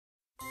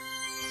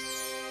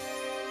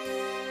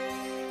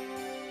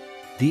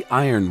The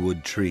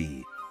Ironwood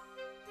Tree,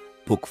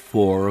 Book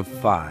 4 of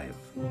 5.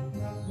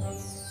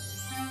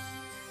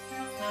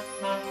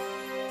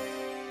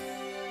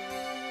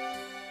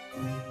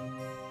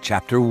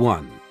 Chapter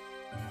 1,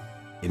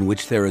 in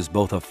which there is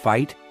both a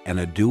fight and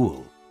a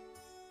duel.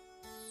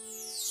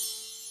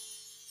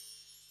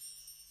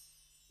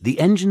 The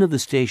engine of the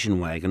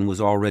station wagon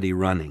was already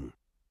running.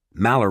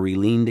 Mallory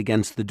leaned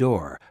against the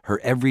door,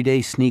 her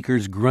everyday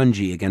sneakers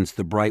grungy against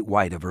the bright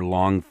white of her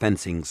long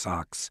fencing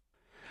socks.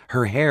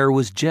 Her hair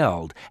was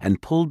gelled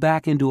and pulled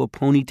back into a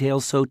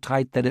ponytail so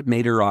tight that it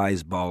made her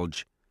eyes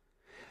bulge.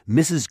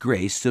 Mrs.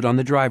 Grace stood on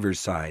the driver's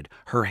side,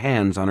 her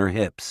hands on her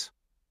hips.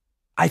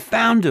 "I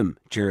found him,"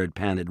 Jared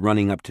panted,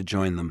 running up to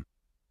join them.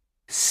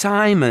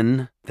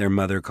 "Simon," their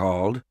mother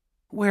called.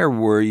 "Where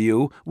were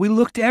you? We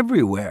looked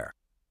everywhere."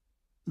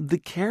 "The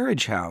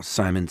carriage house,"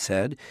 Simon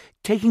said,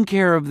 "taking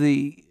care of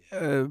a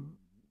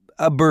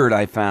bird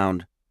I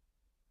found."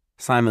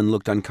 Simon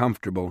looked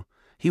uncomfortable.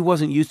 He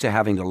wasn't used to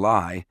having to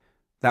lie.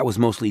 That was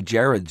mostly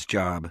Jared's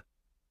job.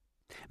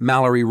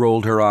 Mallory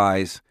rolled her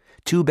eyes.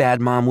 "Too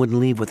bad Mom wouldn't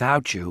leave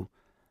without you."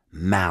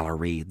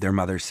 "Mallory," their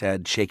mother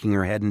said, shaking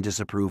her head in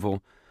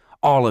disapproval.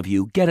 "All of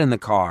you, get in the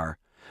car.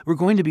 We're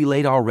going to be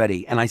late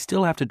already, and I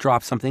still have to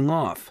drop something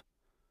off."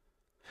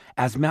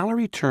 As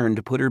Mallory turned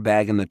to put her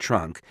bag in the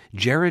trunk,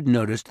 Jared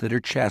noticed that her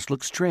chest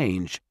looked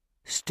strange,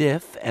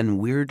 stiff and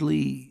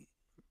weirdly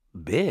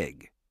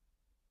big.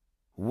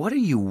 "What are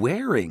you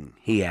wearing?"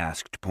 he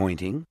asked,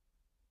 pointing.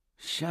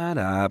 "Shut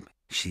up,"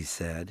 she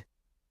said.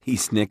 He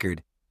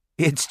snickered.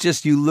 "It's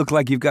just you look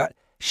like you've got—"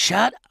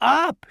 "Shut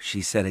up,"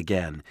 she said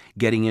again,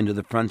 getting into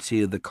the front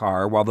seat of the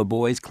car while the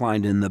boys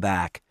climbed in the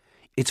back.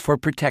 "It's for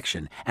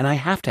protection, and I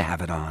have to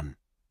have it on."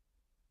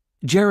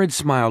 Jared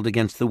smiled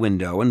against the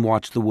window and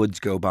watched the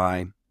woods go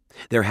by.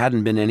 There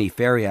hadn't been any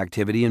fairy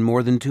activity in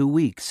more than 2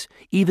 weeks.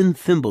 Even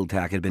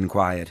Thimbletack had been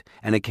quiet,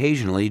 and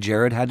occasionally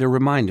Jared had to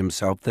remind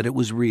himself that it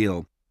was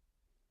real.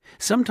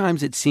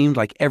 Sometimes it seemed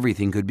like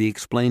everything could be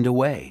explained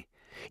away.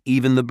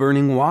 Even the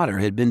burning water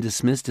had been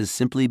dismissed as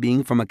simply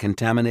being from a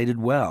contaminated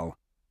well.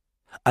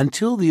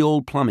 Until the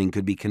old plumbing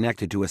could be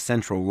connected to a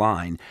central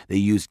line, they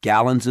used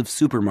gallons of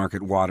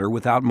supermarket water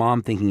without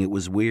Mom thinking it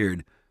was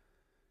weird.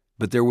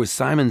 But there was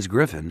Simon's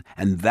Griffin,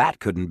 and that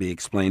couldn't be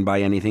explained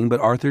by anything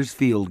but Arthur's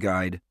field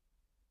guide.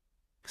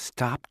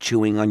 "Stop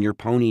chewing on your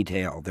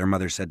ponytail," their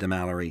mother said to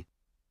Mallory.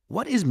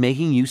 "What is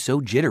making you so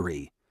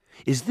jittery?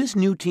 Is this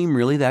new team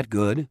really that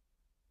good?"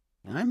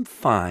 "I'm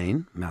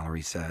fine,"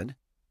 Mallory said.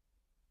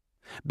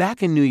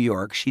 Back in New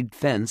York, she'd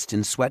fenced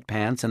in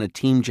sweatpants and a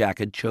team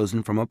jacket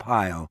chosen from a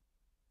pile.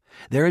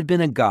 There had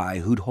been a guy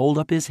who'd hold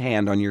up his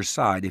hand on your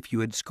side if you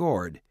had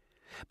scored.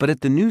 But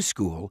at the new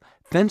school,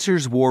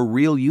 fencers wore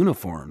real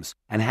uniforms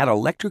and had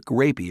electric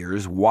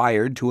rapiers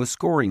wired to a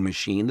scoring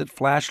machine that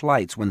flashed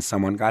lights when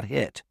someone got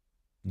hit.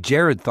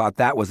 Jared thought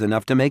that was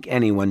enough to make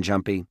anyone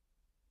jumpy.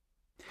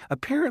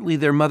 Apparently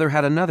their mother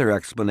had another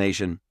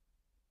explanation.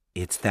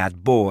 "It's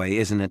that boy,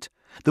 isn't it?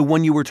 The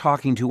one you were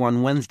talking to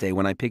on Wednesday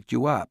when I picked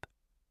you up."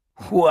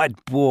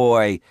 "What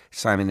boy?"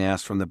 Simon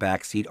asked from the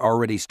back seat,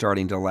 already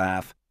starting to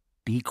laugh.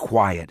 "Be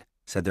quiet,"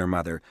 said their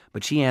mother,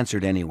 but she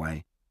answered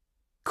anyway.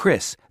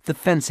 "Chris, the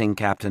fencing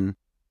captain.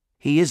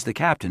 He is the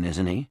captain,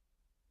 isn't he?"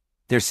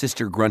 Their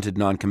sister grunted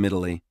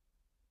noncommittally.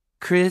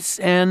 "Chris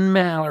and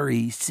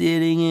Mallory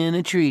sitting in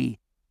a tree.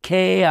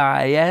 Kissing,"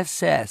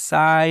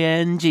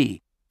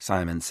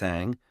 Simon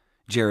sang.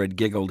 Jared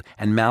giggled,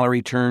 and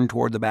Mallory turned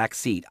toward the back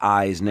seat,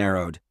 eyes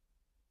narrowed.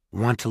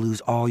 "Want to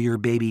lose all your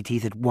baby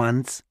teeth at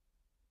once?"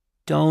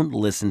 "Don't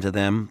listen to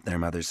them," their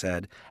mother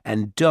said.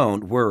 "And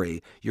don't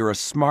worry. You're a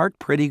smart,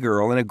 pretty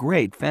girl and a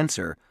great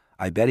fencer.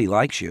 I bet he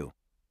likes you."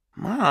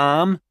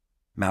 "Mom!"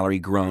 Mallory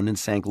groaned and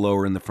sank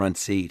lower in the front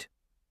seat.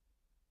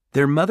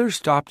 Their mother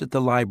stopped at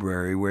the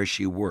library where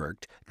she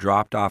worked,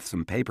 dropped off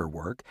some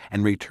paperwork,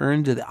 and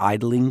returned to the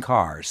idling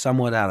car,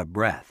 somewhat out of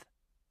breath.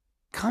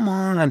 "Come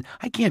on,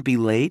 I can't be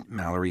late,"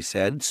 Mallory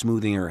said,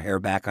 smoothing her hair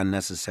back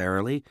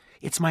unnecessarily.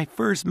 "It's my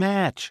first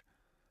match."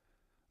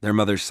 Their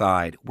mother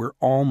sighed. "We're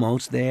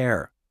almost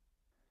there."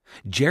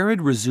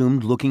 Jared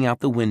resumed looking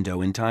out the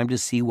window in time to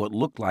see what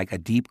looked like a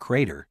deep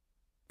crater.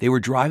 They were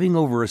driving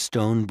over a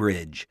stone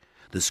bridge.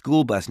 The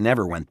school bus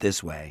never went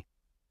this way.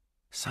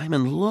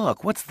 "Simon,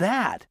 look, what's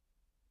that?"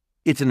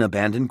 "It's an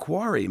abandoned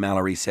quarry,"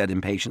 Mallory said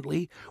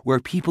impatiently, "where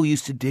people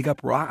used to dig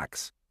up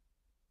rocks."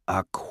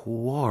 "A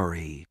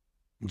quarry,"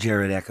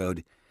 Jared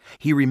echoed.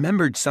 He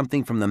remembered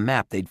something from the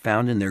map they'd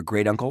found in their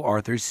great-uncle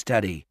Arthur's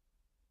study.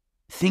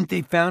 "Think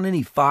they found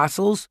any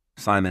fossils?"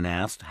 Simon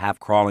asked, half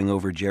crawling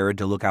over Jared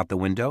to look out the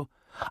window.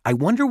 "I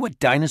wonder what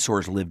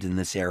dinosaurs lived in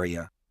this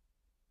area."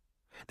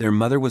 Their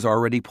mother was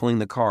already pulling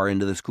the car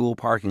into the school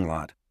parking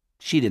lot.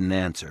 She didn't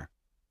answer.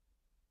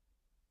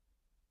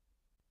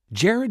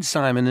 Jared,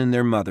 Simon, and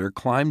their mother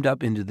climbed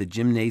up into the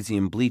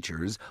gymnasium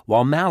bleachers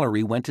while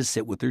Mallory went to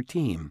sit with her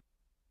team.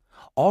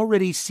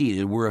 Already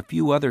seated were a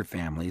few other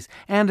families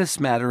and a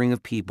smattering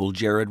of people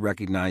Jared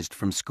recognized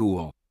from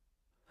school.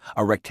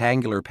 A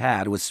rectangular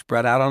pad was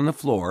spread out on the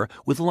floor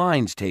with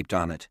lines taped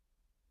on it.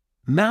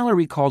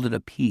 Mallory called it a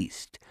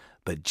piste,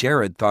 but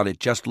Jared thought it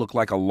just looked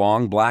like a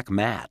long black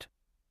mat.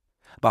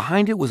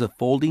 Behind it was a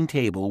folding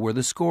table where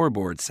the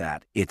scoreboard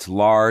sat, its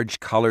large,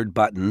 colored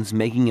buttons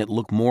making it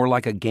look more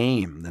like a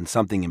game than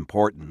something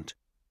important.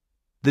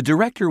 The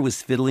director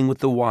was fiddling with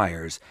the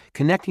wires,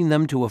 connecting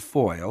them to a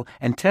foil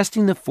and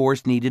testing the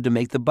force needed to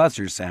make the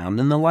buzzer sound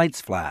and the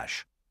lights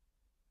flash.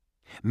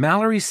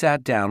 Mallory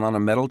sat down on a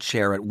metal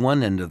chair at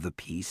one end of the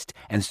piste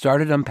and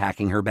started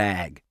unpacking her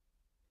bag.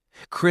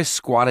 Chris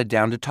squatted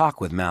down to talk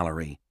with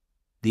Mallory.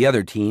 The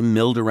other team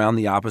milled around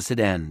the opposite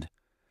end.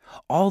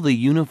 All the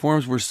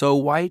uniforms were so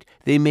white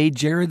they made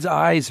Jared's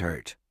eyes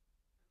hurt.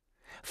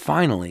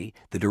 Finally,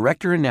 the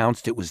director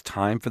announced it was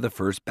time for the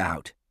first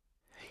bout.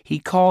 He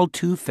called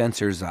 2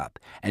 fencers up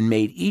and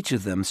made each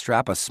of them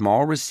strap a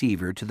small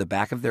receiver to the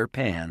back of their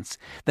pants,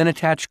 then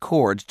attach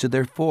cords to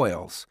their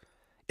foils.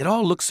 It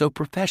all looked so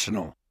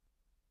professional.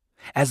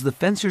 As the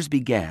fencers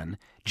began,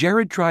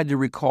 Jared tried to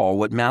recall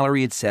what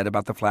Mallory had said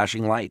about the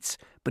flashing lights,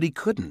 but he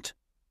couldn't.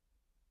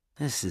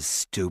 "This is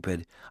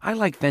stupid. I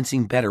like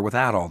fencing better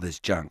without all this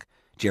junk,"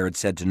 Jared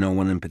said to no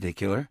one in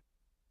particular.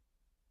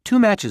 2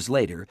 matches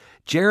later,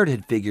 Jared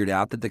had figured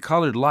out that the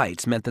colored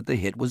lights meant that the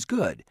hit was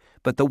good,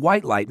 but the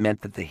white light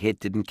meant that the hit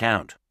didn't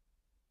count.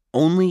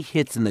 Only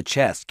hits in the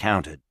chest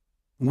counted,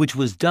 which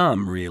was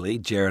dumb, really,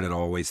 Jared had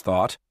always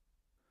thought.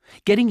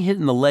 Getting hit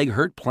in the leg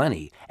hurt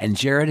plenty, and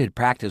Jared had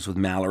practiced with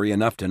Mallory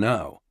enough to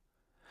know.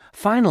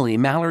 Finally,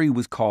 Mallory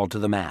was called to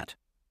the mat.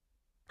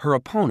 Her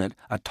opponent,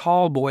 a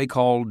tall boy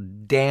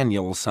called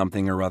Daniel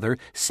something or other,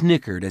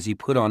 snickered as he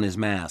put on his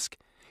mask.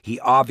 He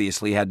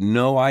obviously had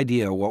no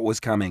idea what was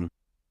coming.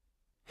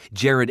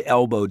 Jared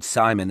elbowed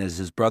Simon as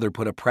his brother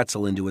put a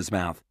pretzel into his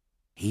mouth.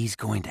 "He's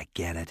going to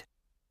get it."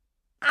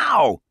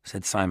 "Ow!"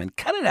 said Simon.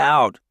 "Cut it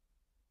out."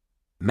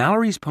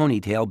 Mallory's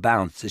ponytail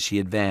bounced as she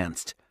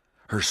advanced.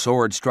 Her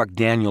sword struck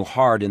Daniel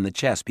hard in the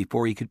chest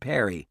before he could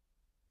parry.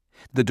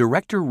 The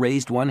director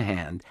raised one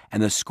hand,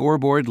 and the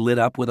scoreboard lit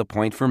up with a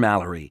point for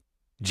Mallory.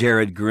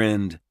 Jared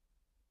grinned.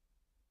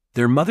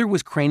 Their mother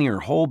was craning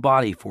her whole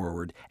body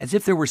forward, as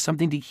if there were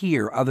something to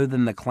hear other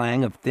than the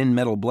clang of thin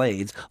metal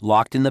blades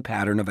locked in the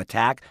pattern of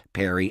attack,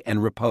 parry,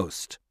 and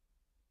riposte.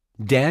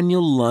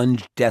 Daniel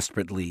lunged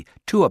desperately,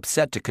 too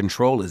upset to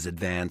control his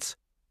advance.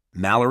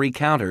 Mallory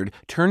countered,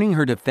 turning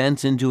her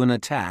defense into an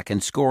attack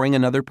and scoring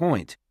another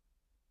point.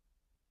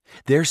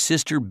 Their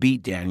sister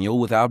beat Daniel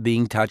without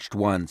being touched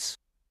once.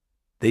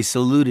 They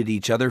saluted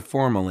each other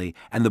formally,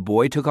 and the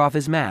boy took off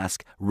his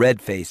mask,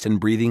 red-faced and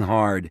breathing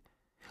hard.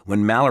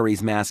 When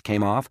Mallory's mask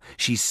came off,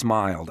 she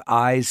smiled,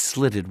 eyes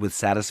slitted with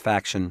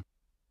satisfaction.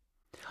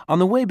 On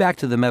the way back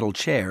to the metal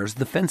chairs,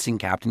 the fencing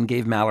captain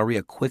gave Mallory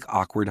a quick,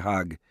 awkward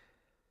hug.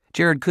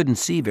 Jared couldn't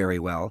see very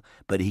well,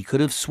 but he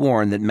could have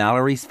sworn that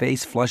Mallory's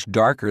face flushed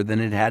darker than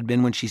it had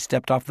been when she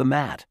stepped off the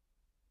mat.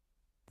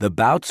 The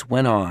bouts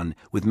went on,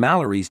 with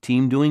Mallory's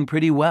team doing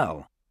pretty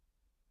well.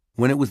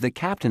 When it was the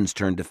captain's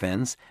turn to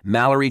fence,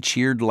 Mallory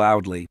cheered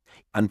loudly.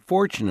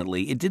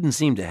 Unfortunately, it didn't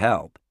seem to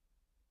help.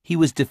 He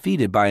was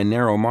defeated by a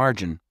narrow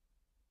margin.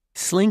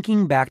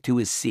 Slinking back to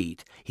his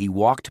seat, he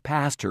walked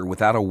past her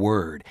without a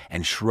word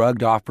and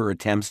shrugged off her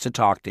attempts to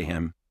talk to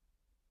him.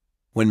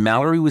 When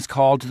Mallory was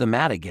called to the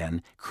mat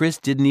again, Chris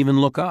didn't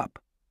even look up.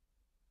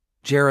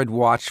 Jared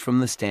watched from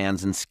the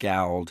stands and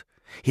scowled.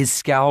 His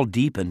scowl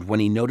deepened when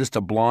he noticed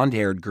a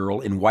blonde-haired girl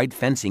in white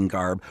fencing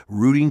garb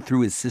rooting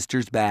through his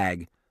sister's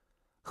bag.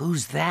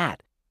 "Who's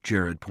that?"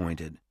 Jared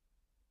pointed.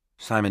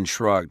 Simon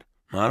shrugged.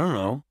 "I don't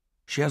know.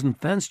 She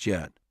hasn't fenced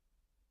yet."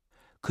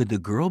 Could the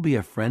girl be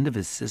a friend of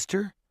his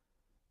sister?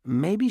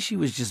 Maybe she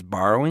was just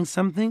borrowing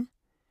something?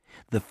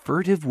 The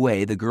furtive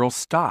way the girl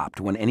stopped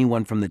when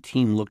anyone from the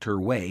team looked her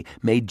way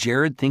made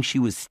Jared think she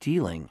was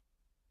stealing.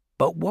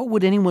 But what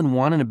would anyone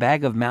want in a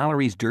bag of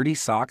Mallory's dirty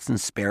socks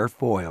and spare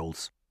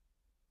foils?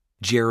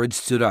 Jared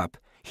stood up.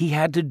 He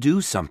had to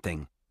do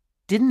something.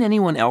 Didn't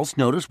anyone else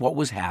notice what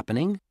was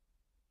happening?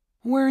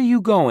 "Where are you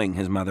going?"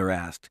 his mother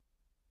asked.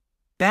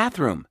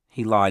 "Bathroom,"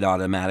 he lied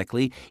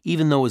automatically,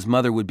 even though his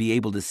mother would be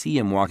able to see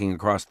him walking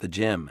across the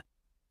gym.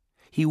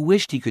 He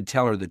wished he could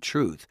tell her the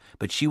truth,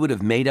 but she would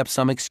have made up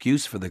some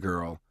excuse for the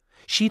girl.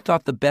 She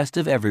thought the best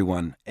of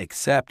everyone,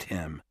 except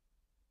him.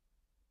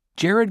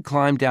 Jared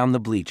climbed down the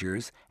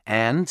bleachers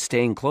and,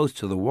 staying close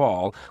to the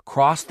wall,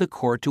 crossed the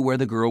court to where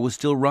the girl was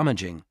still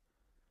rummaging.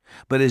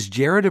 But as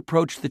Jared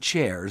approached the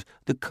chairs,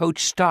 the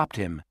coach stopped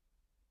him.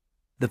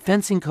 The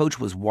fencing coach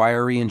was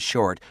wiry and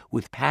short,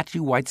 with patchy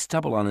white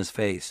stubble on his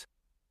face.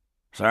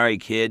 "Sorry,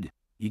 kid.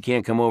 You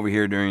can't come over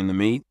here during the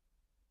meet."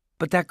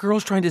 "But that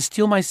girl's trying to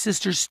steal my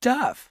sister's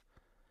stuff."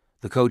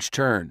 The coach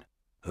turned.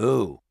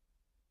 "Who?"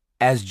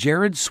 As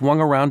Jared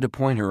swung around to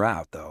point her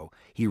out, though,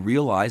 he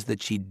realized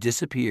that she'd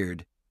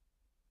disappeared.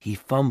 He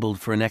fumbled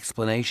for an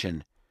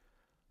explanation.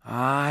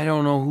 "I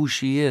don't know who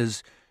she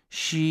is.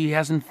 She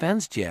hasn't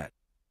fenced yet."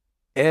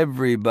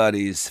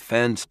 "Everybody's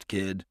fenced,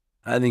 kid.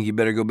 I think you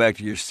better go back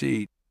to your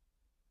seat."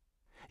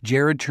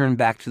 Jared turned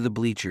back to the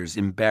bleachers,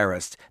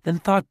 embarrassed, then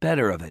thought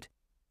better of it.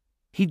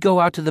 He'd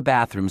go out to the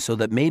bathroom so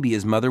that maybe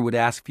his mother would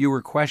ask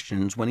fewer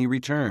questions when he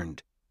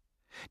returned.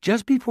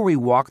 Just before he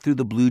walked through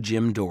the blue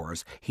gym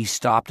doors, he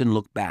stopped and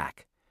looked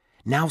back.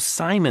 Now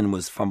Simon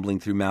was fumbling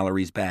through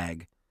Mallory's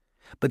bag.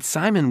 But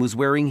Simon was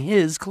wearing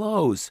his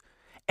clothes.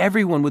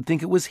 Everyone would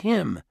think it was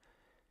him.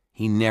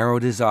 He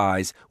narrowed his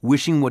eyes,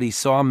 wishing what he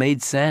saw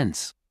made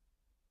sense.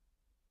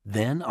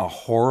 Then a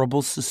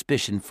horrible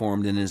suspicion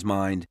formed in his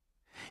mind.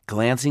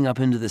 Glancing up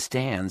into the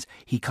stands,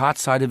 he caught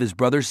sight of his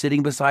brother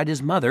sitting beside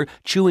his mother,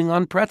 chewing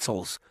on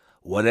pretzels.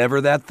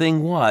 Whatever that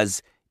thing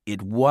was,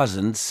 it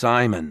wasn't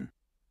Simon.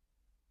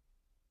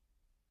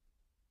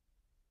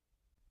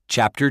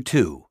 Chapter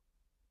 2,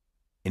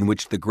 in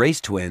which the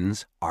Grace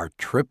twins are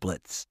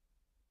triplets.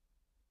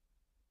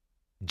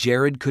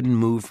 Jared couldn't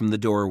move from the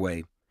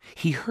doorway.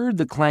 He heard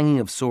the clanging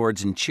of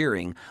swords and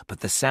cheering,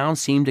 but the sound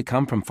seemed to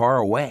come from far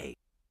away.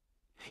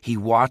 He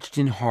watched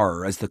in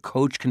horror as the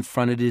coach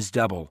confronted his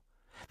double.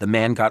 The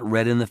man got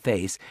red in the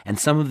face, and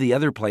some of the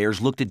other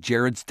players looked at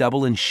Jared's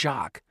double in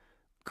shock.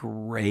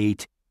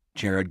 Great,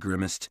 Jared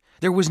grimaced.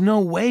 There was no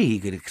way he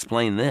could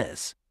explain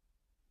this.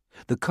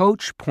 The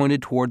coach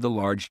pointed toward the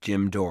large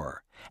gym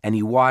door, and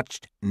he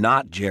watched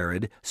not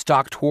Jared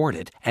stalk toward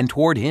it and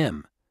toward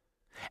him.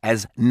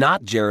 As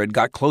not Jared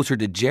got closer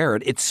to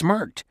Jared, it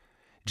smirked.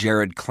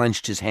 Jared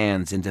clenched his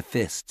hands into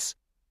fists.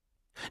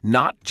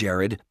 Not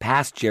Jared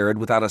passed Jared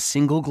without a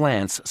single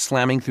glance,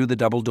 slamming through the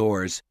double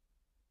doors.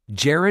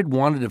 Jared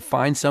wanted to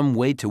find some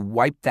way to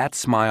wipe that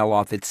smile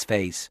off its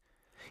face.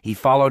 He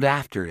followed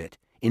after it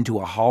into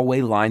a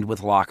hallway lined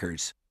with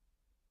lockers.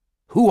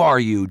 "Who are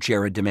you?"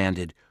 Jared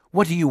demanded.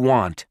 "What do you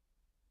want?"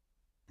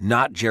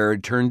 Not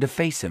Jared turned to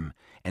face him,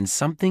 and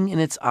something in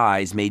its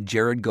eyes made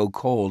Jared go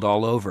cold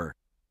all over.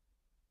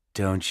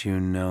 "Don't you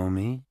know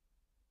me?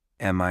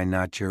 Am I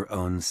not your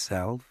own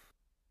self?"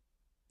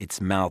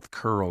 Its mouth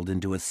curled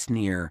into a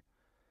sneer.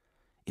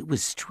 It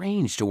was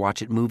strange to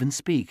watch it move and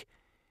speak.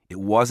 It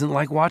wasn't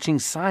like watching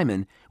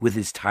Simon with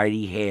his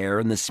tidy hair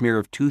and the smear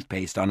of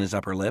toothpaste on his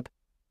upper lip.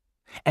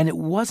 And it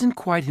wasn't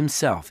quite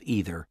himself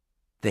either.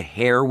 The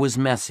hair was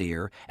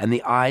messier, and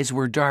the eyes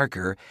were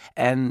darker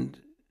and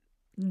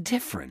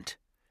different.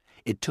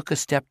 It took a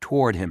step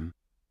toward him.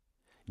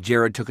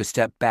 Jared took a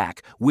step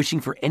back, wishing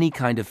for any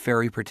kind of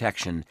fairy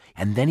protection,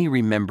 and then he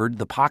remembered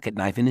the pocket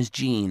knife in his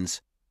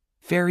jeans.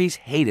 Fairies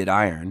hated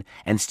iron,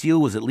 and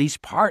steel was at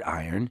least part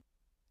iron.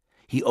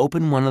 He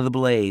opened one of the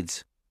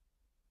blades.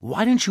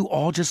 "Why don't you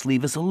all just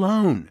leave us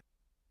alone?"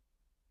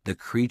 The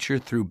creature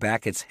threw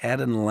back its head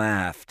and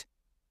laughed.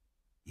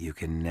 "You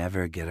can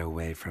never get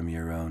away from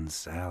your own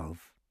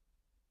self."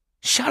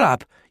 "Shut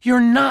up!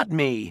 You're not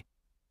me!"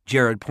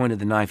 Jared pointed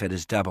the knife at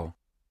his double.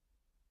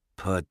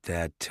 "Put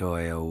that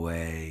toy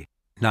away,"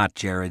 Not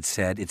Jared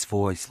said, its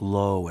voice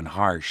low and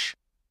harsh.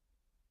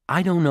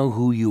 "I don't know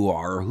who you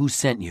are or who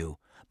sent you,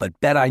 but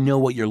bet I know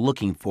what you're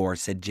looking for,"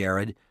 said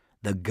Jared.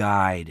 "The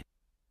guide."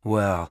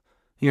 "Well,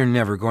 you're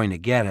never going to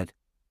get it."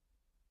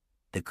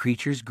 The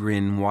creature's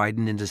grin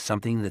widened into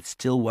something that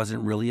still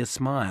wasn't really a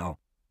smile.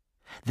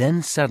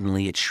 Then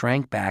suddenly it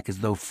shrank back as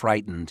though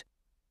frightened.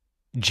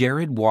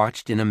 Jared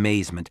watched in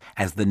amazement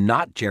as the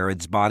not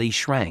Jared's body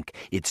shrank,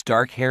 its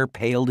dark hair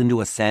paled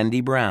into a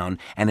sandy brown,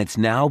 and its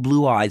now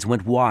blue eyes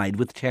went wide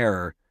with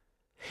terror.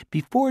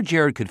 Before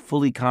Jared could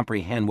fully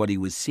comprehend what he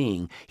was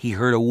seeing, he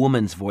heard a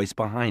woman's voice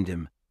behind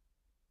him.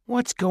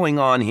 "What's going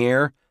on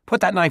here? Put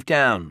that knife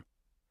down."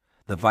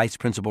 The vice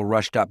principal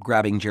rushed up,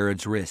 grabbing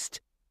Jared's wrist.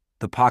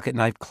 The pocket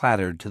knife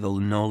clattered to the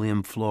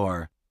linoleum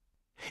floor.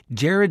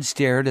 Jared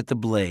stared at the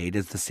blade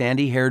as the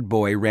sandy-haired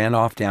boy ran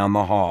off down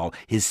the hall,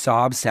 his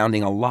sobs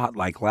sounding a lot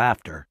like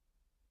laughter.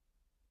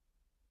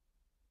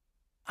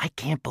 "I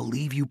can't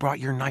believe you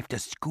brought your knife to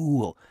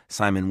school,"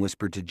 Simon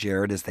whispered to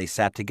Jared as they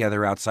sat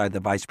together outside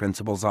the vice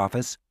principal's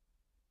office.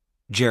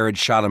 Jared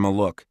shot him a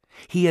look.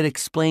 He had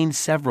explained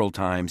several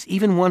times,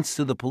 even once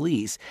to the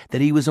police, that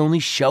he was only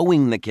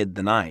showing the kid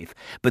the knife,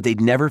 but they'd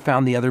never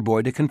found the other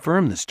boy to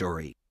confirm the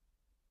story.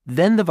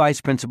 Then the vice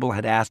principal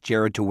had asked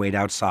Jared to wait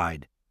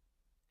outside.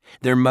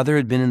 Their mother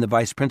had been in the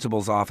vice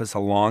principal's office a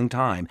long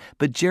time,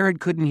 but Jared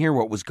couldn't hear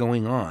what was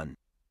going on.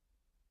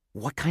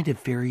 "What kind of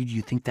fairy do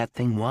you think that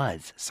thing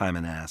was?"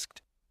 Simon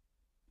asked.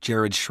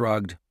 Jared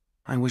shrugged.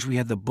 "I wish we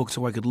had the book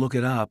so I could look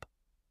it up."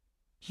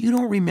 "You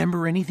don't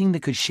remember anything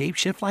that could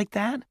shapeshift like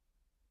that?"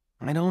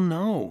 "I don't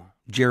know."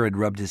 Jared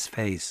rubbed his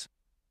face.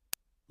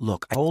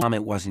 "Look, I told Mom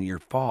it wasn't your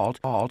fault.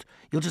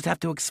 You'll just have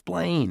to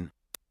explain."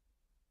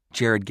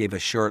 Jared gave a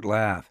short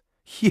laugh.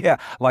 "Yeah,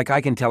 like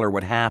I can tell her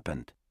what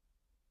happened.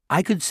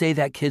 I could say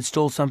that kid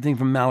stole something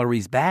from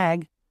Mallory's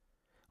bag."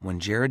 When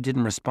Jared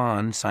didn't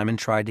respond, Simon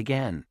tried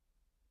again.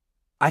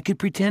 "I could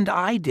pretend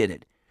I did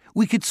it.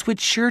 We could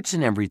switch shirts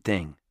and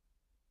everything."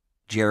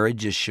 Jared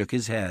just shook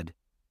his head.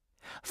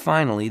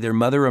 Finally, their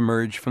mother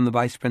emerged from the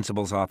vice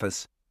principal's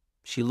office.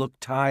 She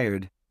looked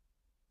tired.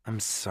 "I'm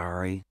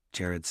sorry,"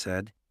 Jared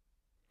said.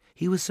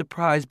 He was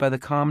surprised by the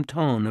calm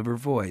tone of her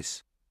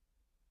voice.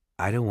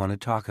 "I don't want to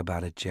talk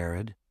about it,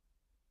 Jared.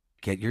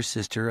 Get your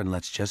sister and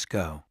let's just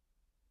go."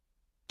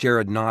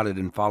 Jared nodded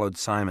and followed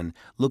Simon,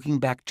 looking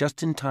back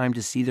just in time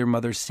to see their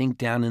mother sink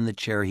down in the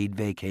chair he'd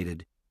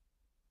vacated.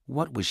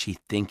 What was she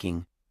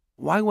thinking?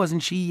 Why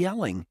wasn't she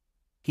yelling?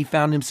 He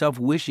found himself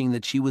wishing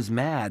that she was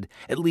mad.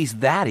 At least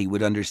that he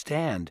would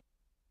understand.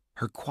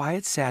 Her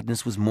quiet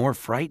sadness was more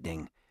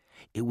frightening.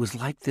 It was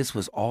like this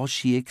was all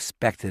she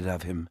expected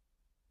of him.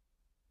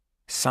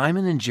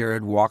 Simon and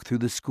Jared walked through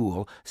the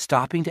school,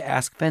 stopping to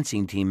ask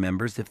fencing team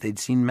members if they'd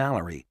seen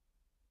Mallory.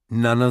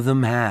 None of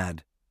them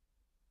had.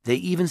 They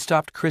even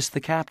stopped Chris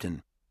the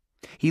captain.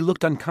 He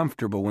looked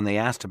uncomfortable when they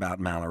asked about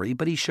Mallory,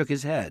 but he shook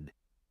his head.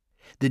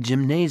 The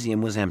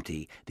gymnasium was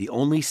empty, the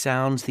only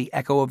sounds the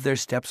echo of their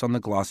steps on the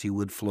glossy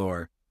wood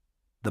floor.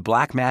 The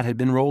black mat had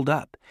been rolled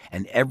up,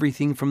 and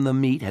everything from the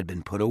meet had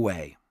been put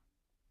away.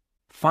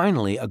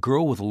 Finally, a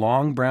girl with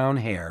long brown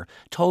hair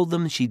told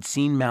them she'd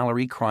seen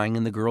Mallory crying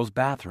in the girls'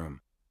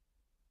 bathroom.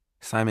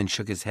 Simon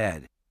shook his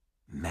head.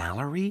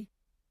 Mallory?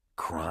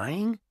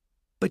 Crying?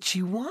 But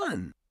she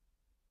won.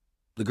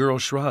 The girl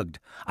shrugged.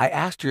 I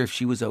asked her if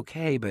she was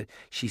okay, but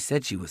she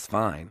said she was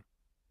fine.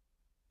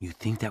 You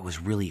think that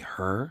was really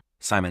her?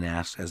 Simon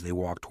asked as they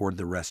walked toward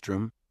the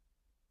restroom.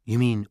 You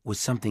mean, was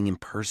something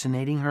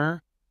impersonating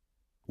her?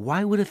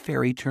 Why would a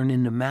fairy turn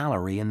into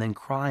Mallory and then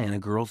cry in a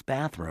girl's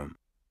bathroom?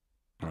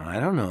 I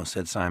don't know,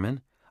 said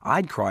Simon.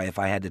 I'd cry if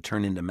I had to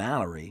turn into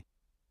Mallory.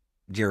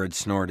 Jared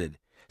snorted.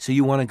 So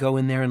you want to go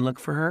in there and look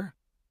for her?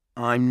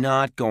 I'm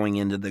not going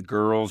into the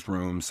girls'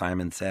 room,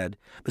 Simon said.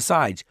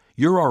 Besides,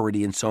 you're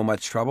already in so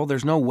much trouble,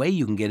 there's no way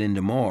you can get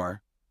into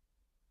more.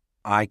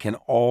 I can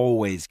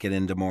always get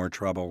into more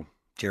trouble,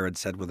 Jared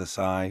said with a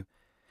sigh.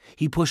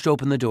 He pushed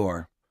open the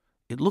door.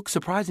 It looked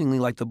surprisingly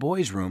like the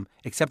boys' room,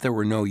 except there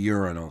were no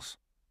urinals.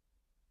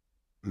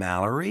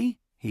 Mallory?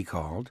 He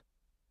called.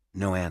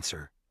 No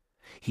answer.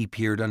 He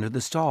peered under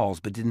the stalls,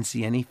 but didn't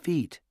see any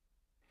feet.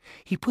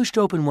 He pushed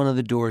open one of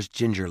the doors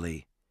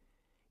gingerly.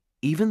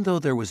 Even though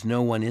there was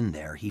no one in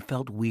there, he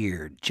felt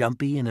weird,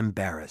 jumpy, and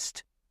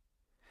embarrassed.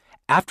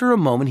 After a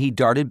moment, he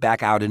darted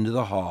back out into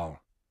the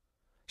hall.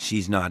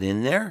 She's not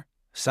in there,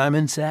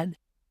 Simon said.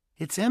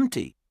 It's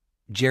empty.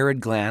 Jared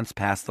glanced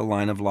past the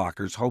line of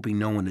lockers, hoping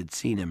no one had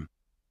seen him.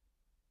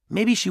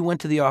 Maybe she went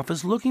to the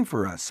office looking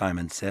for us,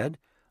 Simon said.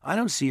 I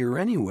don't see her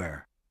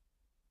anywhere.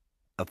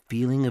 A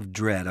feeling of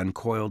dread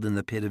uncoiled in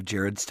the pit of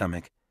Jared's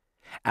stomach.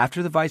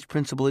 After the vice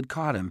principal had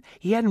caught him,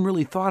 he hadn't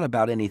really thought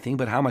about anything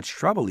but how much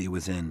trouble he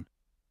was in.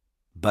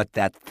 But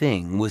that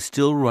thing was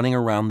still running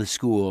around the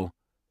school.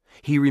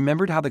 He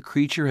remembered how the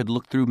creature had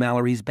looked through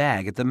Mallory's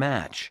bag at the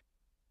match.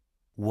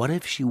 What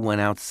if she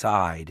went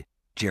outside?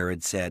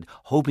 Jared said,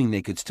 hoping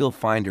they could still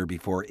find her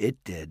before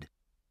it did.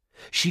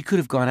 She could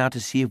have gone out to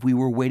see if we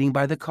were waiting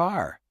by the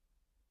car.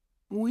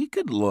 We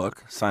could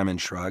look, Simon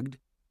shrugged.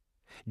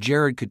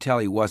 Jared could tell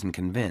he wasn't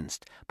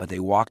convinced, but they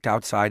walked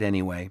outside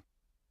anyway.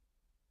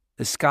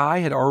 The sky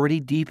had already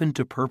deepened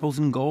to purples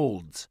and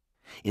golds.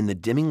 In the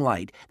dimming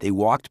light, they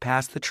walked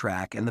past the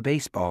track and the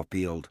baseball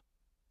field.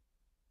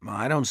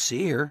 I don't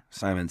see her,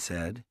 Simon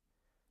said.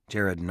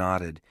 Jared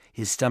nodded.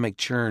 His stomach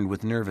churned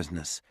with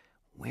nervousness.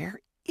 Where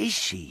is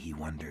she? He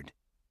wondered.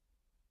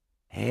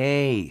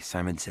 Hey,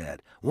 Simon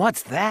said.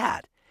 What's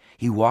that?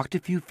 He walked a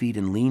few feet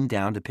and leaned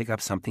down to pick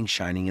up something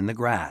shining in the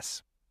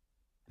grass.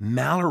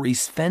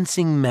 Mallory's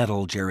fencing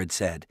medal, Jared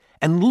said.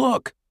 And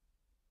look!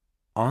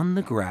 On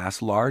the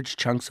grass, large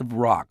chunks of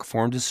rock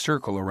formed a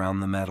circle around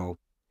the medal.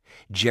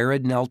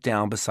 Jared knelt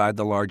down beside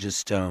the largest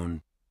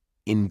stone.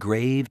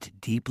 Engraved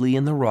deeply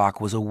in the rock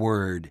was a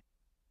word.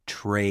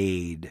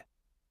 Trade.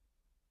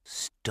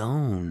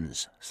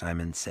 Stones,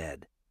 Simon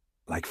said,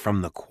 like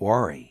from the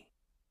quarry.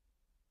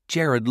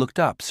 Jared looked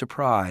up,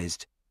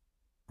 surprised.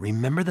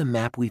 Remember the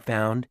map we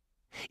found?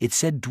 It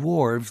said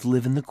dwarves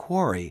live in the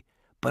quarry,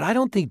 but I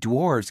don't think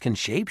dwarves can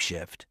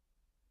shapeshift.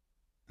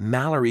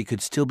 Mallory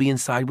could still be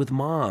inside with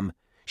Mom.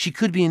 She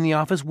could be in the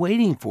office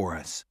waiting for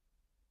us.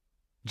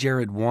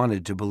 Jared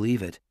wanted to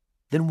believe it.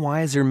 Then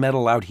why is her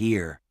medal out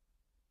here?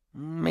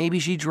 Maybe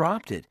she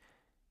dropped it.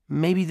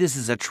 Maybe this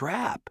is a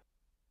trap.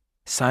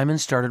 Simon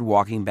started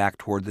walking back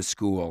toward the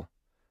school.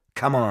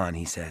 Come on,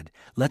 he said.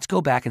 Let's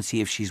go back and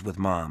see if she's with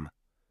Mom.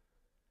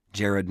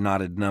 Jared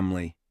nodded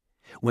numbly.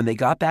 When they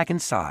got back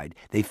inside,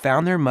 they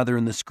found their mother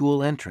in the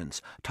school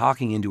entrance,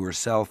 talking into her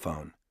cell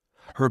phone.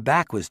 Her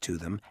back was to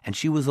them, and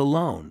she was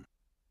alone.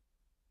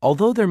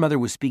 Although their mother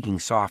was speaking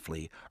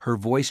softly, her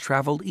voice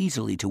traveled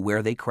easily to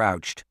where they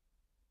crouched.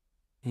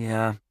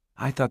 Yeah,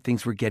 I thought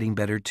things were getting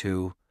better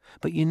too.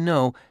 But you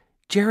know,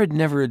 Jared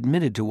never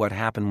admitted to what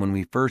happened when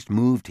we first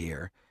moved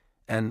here.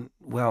 And,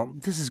 well,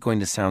 this is going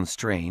to sound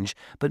strange,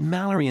 but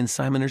Mallory and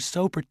Simon are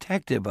so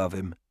protective of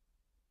him.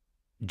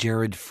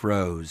 Jared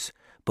froze,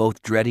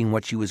 both dreading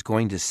what she was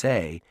going to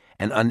say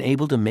and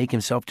unable to make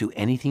himself do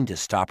anything to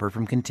stop her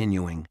from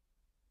continuing.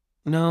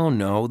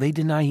 No, they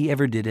deny he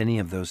ever did any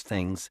of those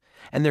things,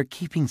 and they're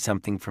keeping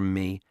something from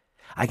me.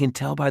 I can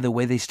tell by the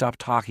way they stop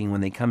talking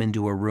when they come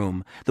into a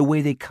room, the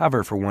way they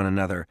cover for one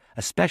another,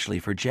 especially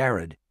for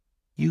Jared.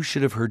 You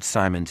should have heard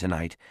Simon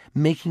tonight,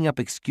 making up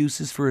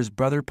excuses for his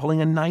brother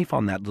pulling a knife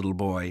on that little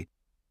boy.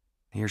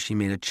 Here she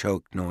made a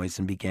choked noise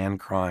and began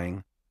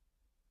crying.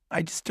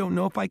 I just don't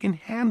know if I can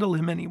handle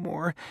him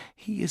anymore.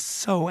 He is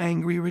so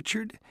angry,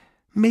 Richard.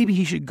 Maybe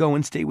he should go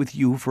and stay with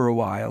you for a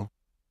while."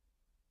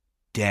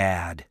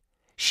 Dad.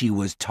 She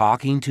was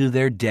talking to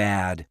their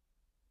dad.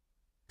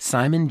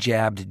 Simon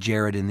jabbed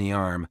Jared in the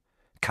arm.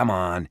 "Come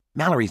on,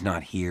 Mallory's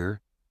not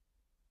here."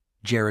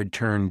 Jared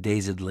turned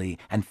dazedly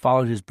and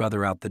followed his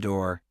brother out the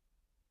door.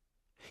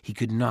 He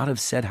could not have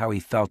said how he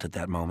felt at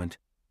that moment,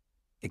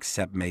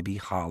 except maybe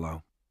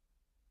hollow.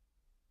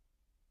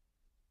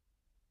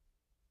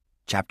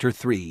 Chapter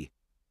 3,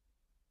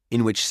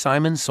 in which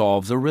Simon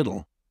solves a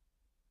riddle.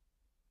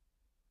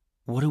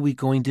 "What are we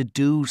going to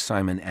do?"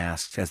 Simon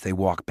asked as they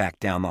walked back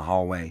down the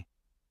hallway.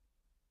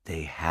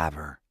 "They have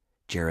her,"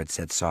 Jared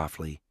said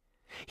softly.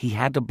 He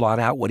had to blot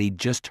out what he'd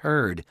just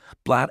heard,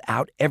 blot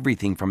out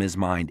everything from his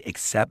mind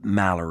except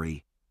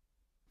Mallory.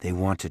 "They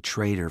want to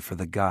trade her for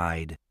the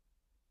guide."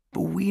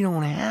 "But we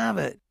don't have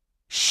it."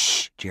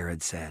 "Shh,"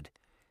 Jared said.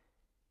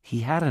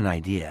 He had an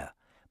idea,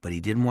 but he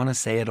didn't want to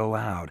say it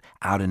aloud,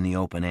 out in the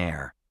open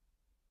air.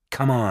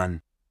 "Come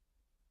on."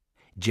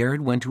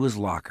 Jared went to his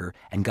locker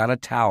and got a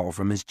towel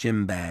from his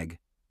gym bag.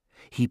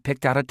 He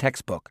picked out a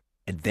textbook,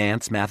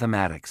 Advanced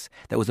Mathematics,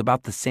 that was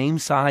about the same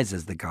size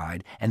as the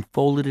guide, and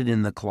folded it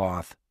in the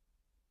cloth.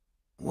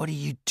 "What are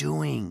you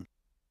doing?"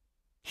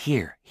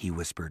 "Here," he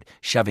whispered,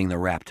 shoving the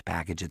wrapped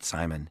package at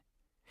Simon.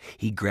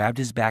 He grabbed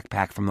his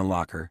backpack from the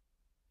locker.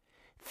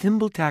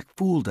 "Thimbletack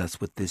fooled us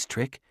with this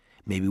trick.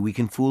 Maybe we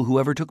can fool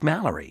whoever took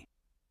Mallory."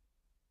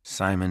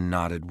 Simon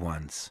nodded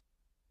once.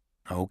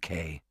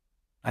 "Okay.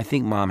 I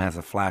think Mom has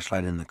a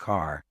flashlight in the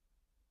car."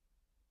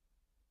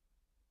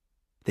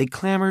 They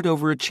clambered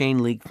over a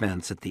chain-link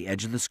fence at the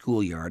edge of the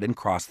schoolyard and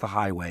crossed the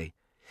highway.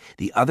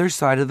 The other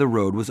side of the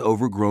road was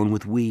overgrown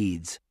with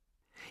weeds.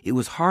 It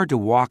was hard to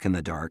walk in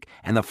the dark,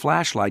 and the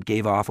flashlight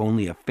gave off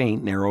only a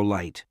faint, narrow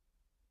light.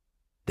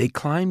 They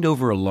climbed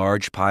over a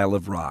large pile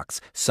of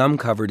rocks, some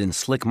covered in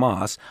slick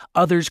moss,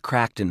 others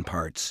cracked in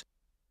parts.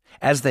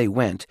 As they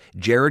went,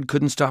 Jared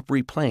couldn't stop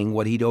replaying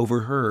what he'd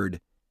overheard.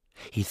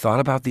 He thought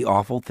about the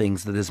awful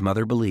things that his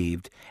mother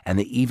believed, and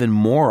the even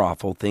more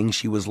awful things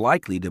she was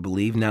likely to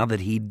believe now that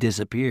he'd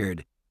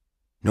disappeared.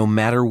 No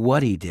matter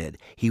what he did,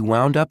 he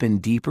wound up in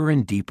deeper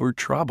and deeper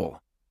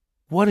trouble.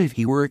 What if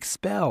he were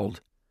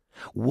expelled?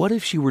 What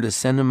if she were to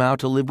send him out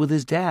to live with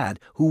his dad,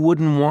 who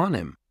wouldn't want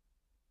him?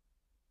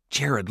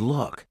 "Jared,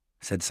 look,"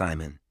 said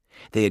Simon.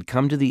 They had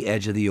come to the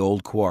edge of the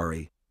old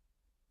quarry.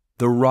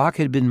 The rock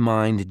had been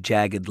mined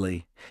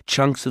jaggedly.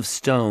 Chunks of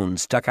stone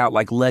stuck out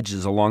like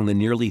ledges along the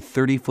nearly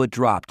 30-foot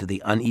drop to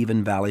the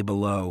uneven valley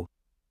below.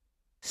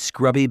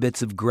 Scrubby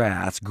bits of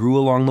grass grew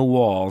along the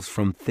walls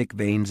from thick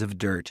veins of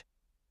dirt.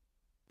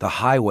 The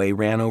highway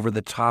ran over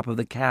the top of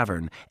the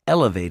cavern,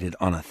 elevated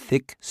on a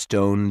thick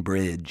stone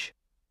bridge.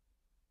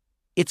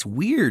 "It's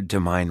weird to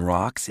mine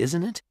rocks,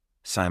 isn't it?"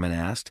 Simon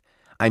asked.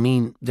 "I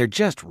mean, they're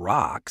just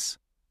rocks."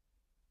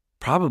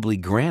 "Probably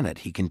granite,"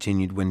 he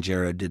continued when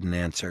Jared didn't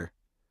answer.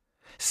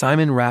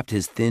 Simon wrapped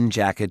his thin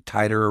jacket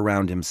tighter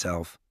around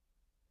himself.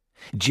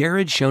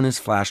 Jared shone his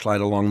flashlight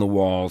along the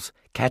walls,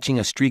 catching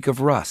a streak of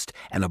rust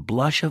and a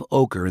blush of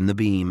ochre in the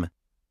beam.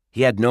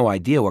 He had no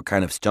idea what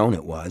kind of stone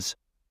it was.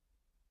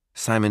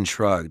 Simon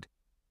shrugged.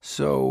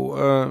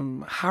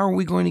 "So, how are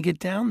we going to get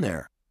down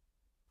there?"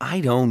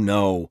 "I don't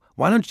know.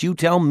 Why don't you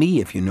tell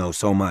me if you know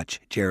so much?"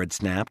 Jared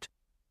snapped.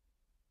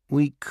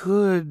 "We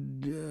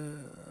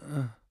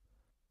could..."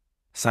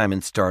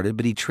 Simon started,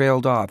 but he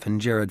trailed off,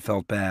 and Jared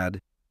felt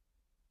bad.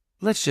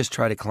 "Let's just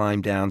try to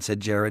climb down,"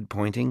 said Jared,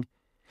 pointing.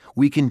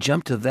 "We can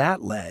jump to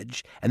that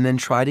ledge and then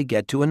try to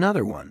get to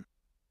another one."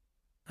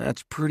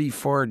 "That's pretty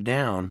far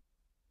down.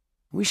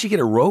 We should get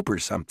a rope or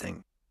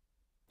something."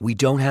 "We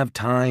don't have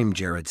time,"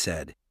 Jared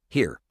said.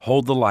 "Here,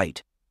 hold the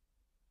light."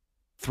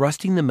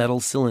 Thrusting the metal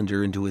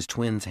cylinder into his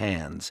twin's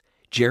hands,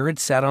 Jared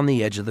sat on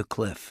the edge of the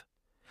cliff.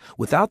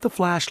 Without the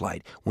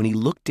flashlight, when he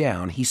looked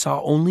down, he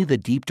saw only the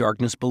deep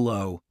darkness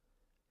below.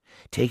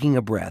 Taking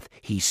a breath,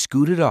 he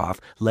scooted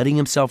off, letting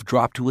himself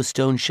drop to a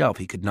stone shelf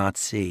he could not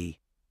see.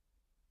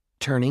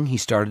 Turning, he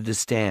started to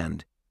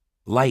stand.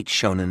 Light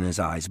shone in his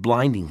eyes,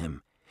 blinding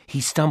him.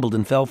 He stumbled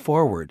and fell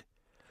forward.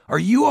 "Are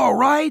you all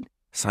right?"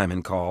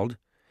 Simon called.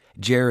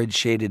 Jared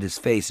shaded his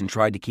face and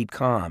tried to keep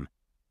calm.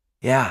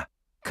 "Yeah,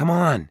 come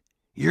on,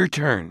 your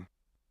turn."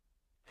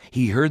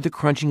 He heard the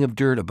crunching of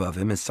dirt above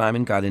him as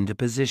Simon got into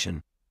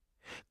position.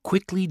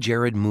 Quickly,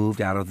 Jared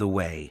moved out of the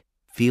way,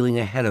 feeling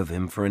ahead of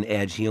him for an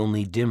edge he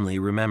only dimly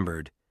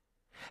remembered.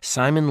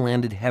 Simon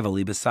landed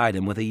heavily beside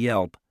him with a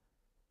yelp.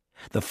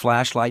 The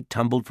flashlight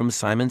tumbled from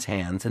Simon's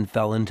hands and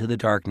fell into the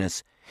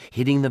darkness,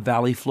 hitting the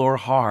valley floor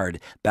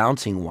hard,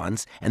 bouncing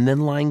once, and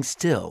then lying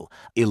still,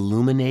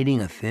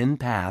 illuminating a thin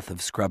path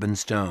of scrub and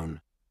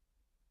stone.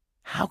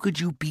 "How could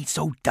you be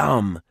so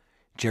dumb?"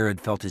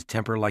 Jared felt his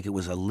temper like it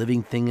was a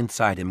living thing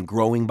inside him,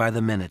 growing by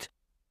the minute.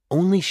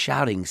 Only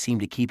shouting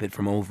seemed to keep it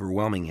from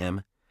overwhelming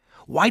him.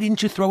 "Why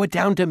didn't you throw it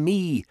down to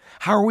me?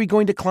 How are we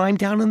going to climb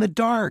down in the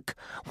dark?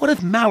 What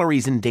if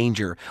Mallory's in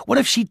danger? What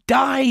if she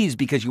dies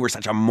because you were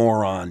such a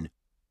moron?"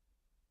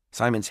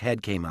 Simon's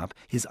head came up,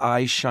 his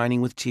eyes shining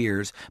with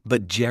tears,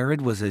 but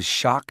Jared was as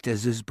shocked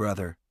as his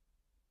brother.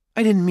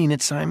 "I didn't mean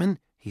it, Simon,"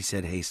 he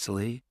said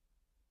hastily.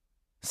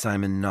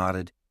 Simon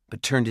nodded,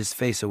 but turned his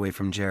face away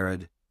from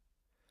Jared.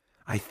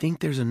 I think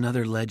there's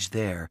another ledge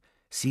there.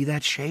 See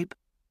that shape?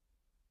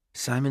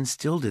 Simon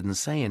still didn't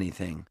say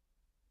anything.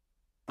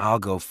 I'll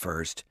go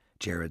first,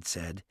 Jared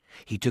said.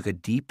 He took a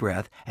deep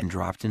breath and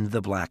dropped into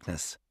the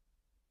blackness.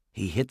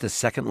 He hit the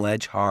second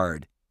ledge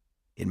hard.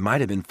 It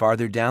might have been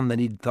farther down than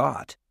he'd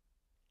thought.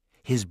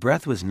 His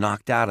breath was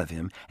knocked out of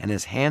him, and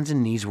his hands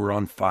and knees were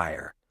on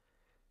fire.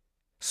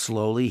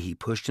 Slowly, he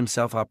pushed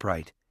himself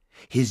upright.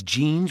 His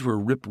jeans were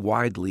ripped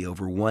widely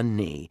over one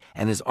knee,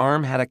 and his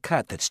arm had a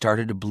cut that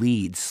started to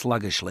bleed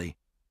sluggishly.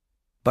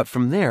 But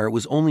from there, it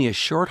was only a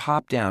short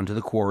hop down to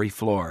the quarry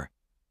floor.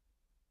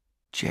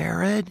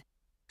 Jared?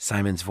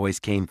 Simon's voice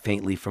came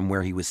faintly from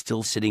where he was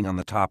still sitting on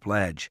the top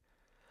ledge.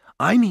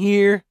 I'm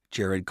here,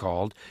 Jared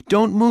called.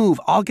 Don't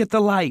move, I'll get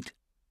the light.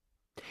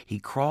 He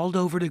crawled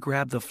over to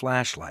grab the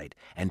flashlight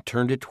and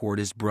turned it toward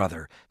his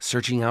brother,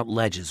 searching out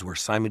ledges where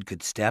Simon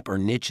could step or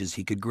niches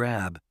he could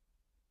grab.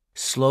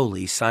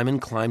 Slowly, Simon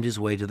climbed his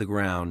way to the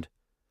ground.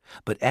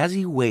 But as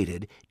he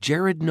waited,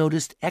 Jared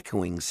noticed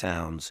echoing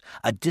sounds,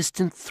 a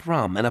distant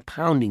thrum and a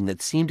pounding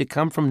that seemed to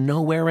come from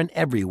nowhere and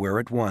everywhere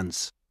at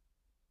once.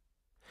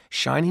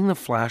 Shining the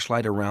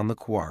flashlight around the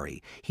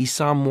quarry, he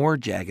saw more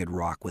jagged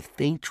rock with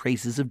faint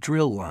traces of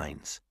drill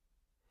lines.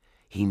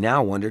 He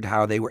now wondered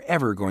how they were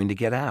ever going to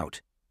get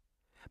out.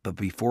 But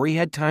before he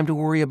had time to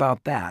worry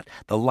about that,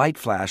 the light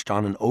flashed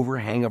on an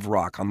overhang of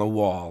rock on the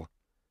wall.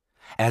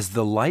 As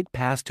the light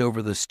passed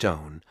over the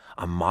stone,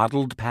 a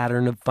mottled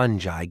pattern of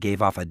fungi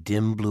gave off a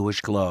dim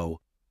bluish glow.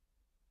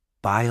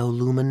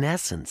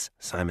 Bioluminescence,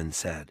 Simon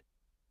said.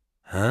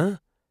 Huh?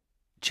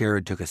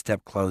 Jared took a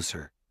step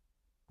closer.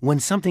 When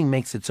something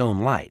makes its own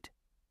light.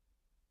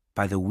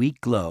 By the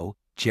weak glow,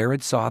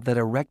 Jared saw that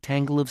a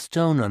rectangle of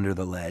stone under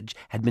the ledge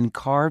had been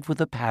carved with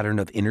a pattern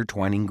of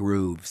intertwining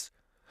grooves.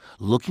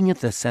 Looking at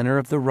the center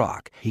of the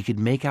rock, he could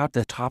make out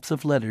the tops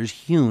of letters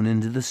hewn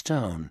into the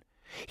stone.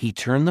 He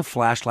turned the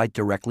flashlight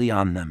directly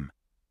on them.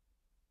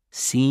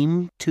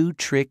 Seem to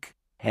trick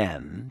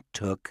hen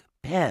took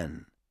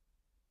pen.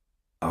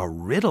 A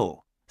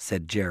riddle,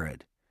 said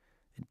Jared.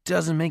 It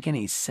doesn't make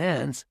any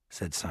sense,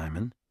 said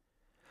Simon.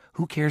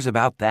 Who cares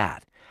about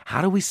that?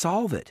 How do we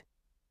solve it?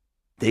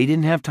 They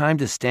didn't have time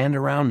to stand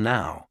around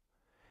now.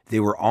 They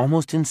were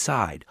almost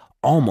inside,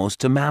 almost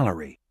to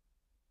Mallory.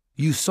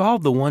 You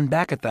solved the one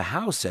back at the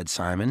house, said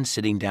Simon,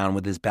 sitting down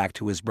with his back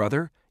to his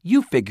brother.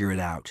 You figure it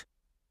out.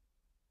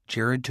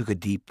 Jared took a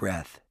deep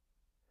breath.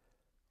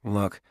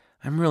 Look,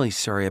 I'm really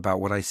sorry about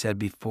what I said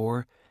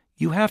before.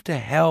 You have to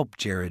help,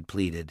 Jared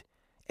pleaded.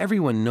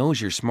 Everyone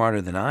knows you're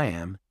smarter than I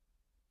am.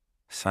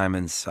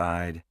 Simon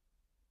sighed.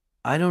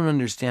 I don't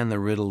understand the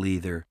riddle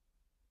either.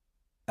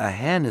 A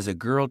hen is a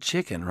girl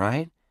chicken,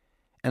 right?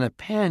 And a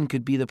pen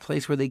could be the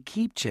place where they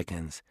keep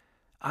chickens.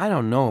 I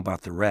don't know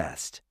about the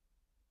rest.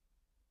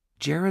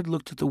 Jared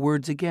looked at the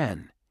words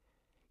again.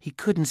 He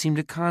couldn't seem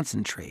to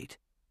concentrate.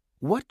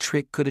 What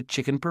trick could a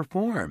chicken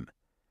perform?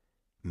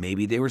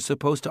 Maybe they were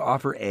supposed to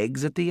offer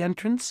eggs at the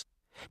entrance?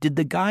 Did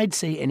the guide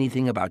say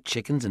anything about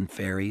chickens and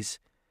fairies?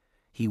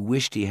 He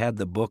wished he had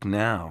the book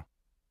now.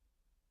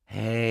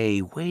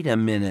 Hey, wait a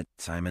minute,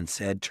 Simon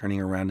said, turning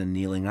around and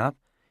kneeling up.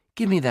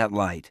 Give me that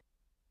light.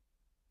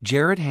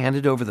 Jared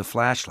handed over the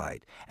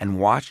flashlight and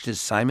watched as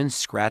Simon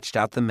scratched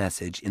out the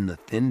message in the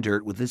thin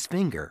dirt with his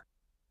finger.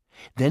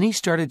 Then he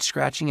started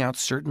scratching out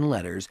certain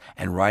letters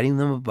and writing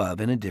them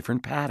above in a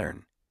different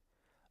pattern.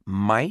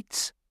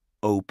 Mites,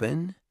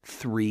 open,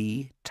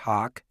 3,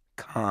 talk,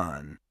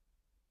 con.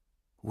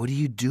 What are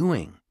you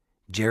doing?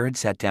 Jared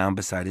sat down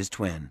beside his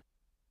twin.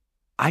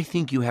 I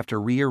think you have to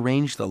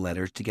rearrange the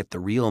letters to get the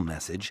real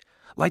message,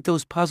 like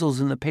those puzzles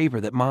in the paper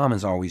that Mom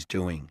is always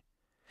doing.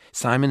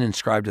 Simon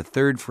inscribed a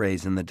third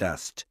phrase in the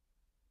dust.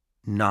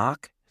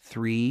 Knock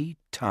 3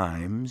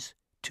 times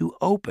to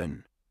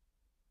open.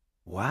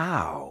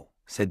 Wow,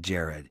 said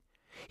Jared.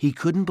 He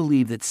couldn't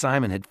believe that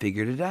Simon had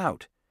figured it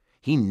out.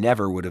 He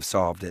never would have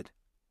solved it.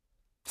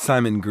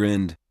 Simon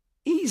grinned.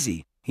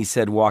 Easy, he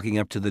said, walking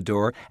up to the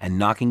door and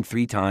knocking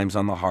 3 times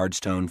on the hard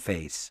stone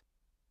face.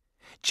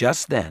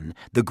 Just then,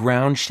 the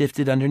ground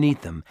shifted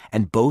underneath them,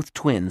 and both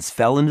twins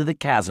fell into the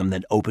chasm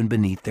that opened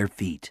beneath their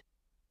feet.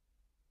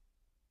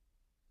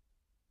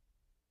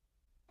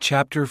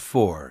 Chapter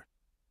 4,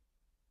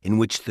 in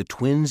which the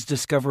twins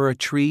discover a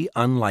tree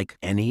unlike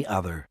any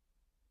other.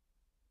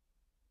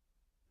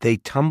 They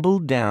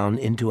tumbled down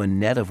into a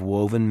net of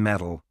woven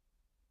metal.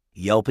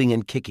 Yelping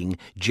and kicking,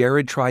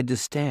 Jared tried to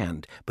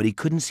stand, but he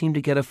couldn't seem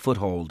to get a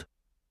foothold.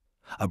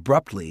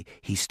 Abruptly,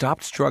 he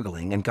stopped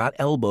struggling and got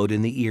elbowed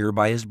in the ear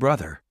by his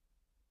brother.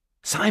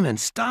 Simon,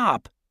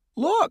 stop!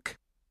 Look!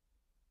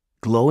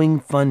 Glowing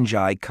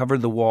fungi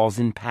covered the walls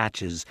in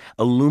patches,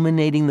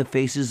 illuminating the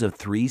faces of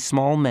 3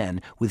 small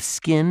men with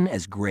skin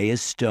as gray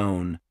as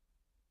stone.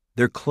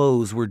 Their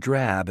clothes were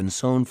drab and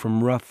sewn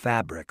from rough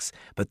fabrics,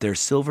 but their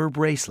silver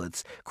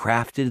bracelets,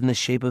 crafted in the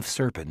shape of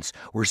serpents,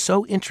 were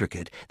so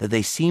intricate that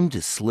they seemed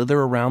to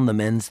slither around the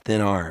men's thin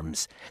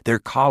arms. Their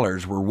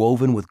collars were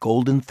woven with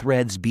golden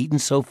threads beaten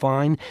so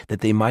fine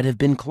that they might have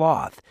been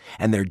cloth,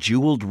 and their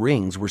jeweled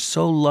rings were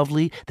so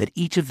lovely that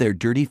each of their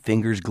dirty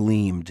fingers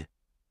gleamed.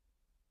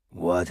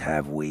 "What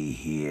have we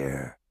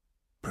here?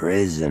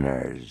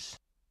 Prisoners,"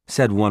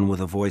 said one with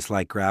a voice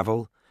like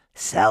gravel.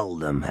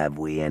 "Seldom have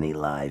we any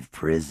live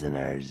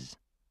prisoners."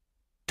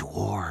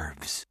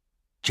 "Dwarves,"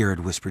 Jared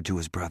whispered to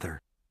his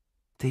brother.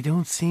 "They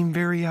don't seem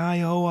very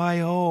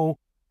I-O,"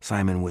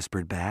 Simon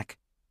whispered back.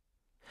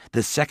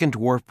 The second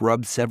dwarf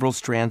rubbed several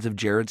strands of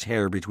Jared's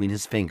hair between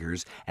his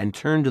fingers and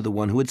turned to the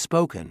one who had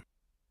spoken.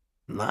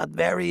 "Not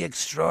very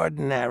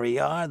extraordinary,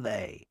 are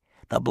they?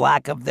 The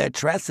black of their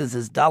tresses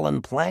is dull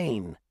and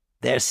plain.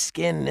 Their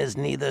skin is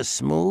neither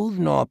smooth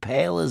nor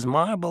pale as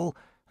marble.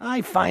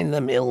 I find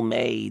them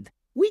ill-made.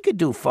 We could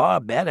do far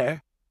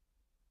better."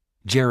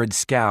 Jared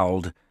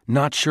scowled,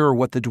 not sure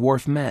what the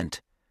dwarf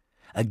meant.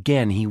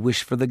 Again he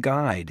wished for the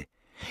guide.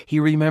 He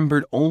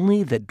remembered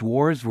only that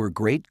dwarves were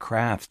great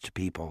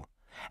craftspeople,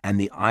 and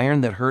the iron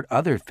that hurt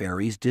other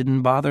fairies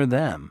didn't bother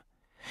them.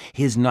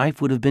 His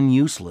knife would have been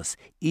useless,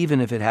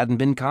 even if it hadn't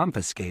been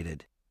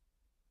confiscated.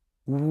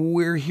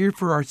 "We're here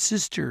for our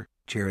sister,"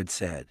 Jared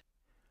said.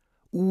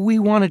 "We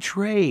want to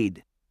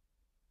trade."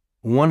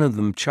 One of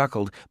them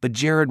chuckled, but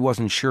Jared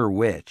wasn't sure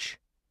which.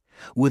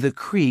 With a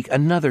creak,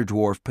 another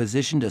dwarf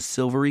positioned a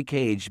silvery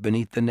cage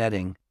beneath the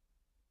netting.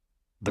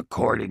 "The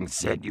courting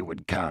said you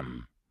would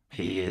come.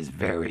 He is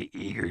very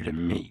eager to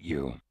meet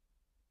you."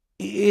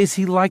 "Is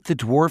he like the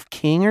dwarf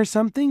king or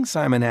something?"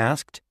 Simon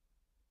asked.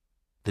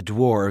 The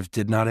dwarves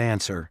did not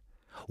answer.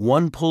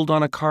 One pulled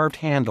on a carved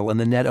handle and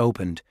the net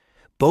opened.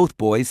 Both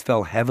boys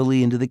fell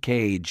heavily into the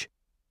cage.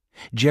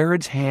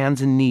 Jared's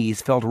hands and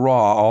knees felt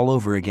raw all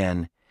over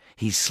again.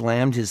 He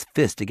slammed his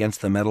fist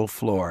against the metal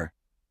floor.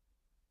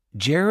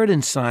 Jared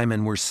and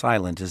Simon were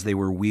silent as they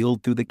were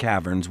wheeled through the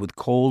caverns with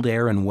cold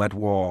air and wet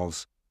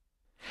walls.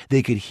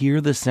 They could hear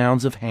the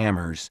sounds of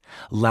hammers,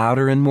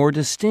 louder and more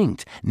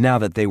distinct now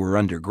that they were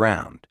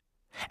underground,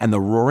 and the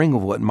roaring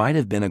of what might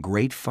have been a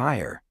great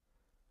fire.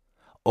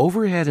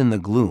 Overhead in the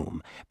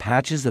gloom,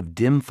 patches of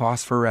dim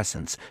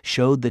phosphorescence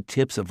showed the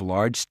tips of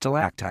large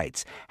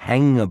stalactites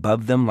hanging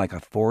above them like a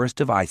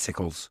forest of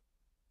icicles.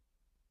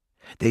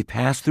 They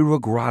passed through a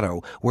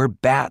grotto where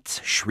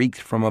bats shrieked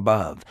from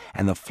above,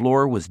 and the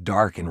floor was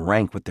dark and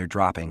rank with their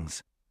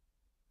droppings.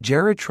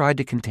 Jared tried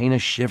to contain a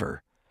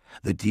shiver.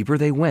 The deeper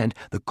they went,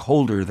 the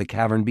colder the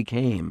cavern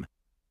became.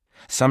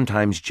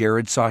 Sometimes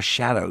Jared saw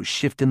shadows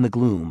shift in the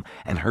gloom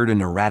and heard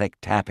an erratic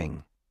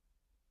tapping.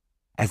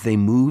 As they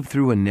moved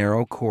through a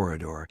narrow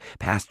corridor,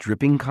 past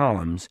dripping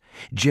columns,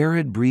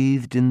 Jared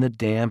breathed in the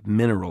damp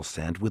mineral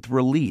scent with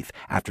relief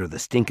after the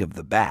stink of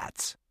the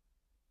bats.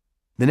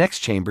 The next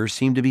chamber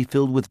seemed to be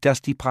filled with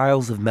dusty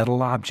piles of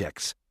metal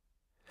objects.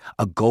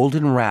 A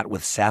golden rat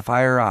with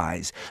sapphire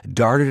eyes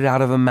darted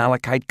out of a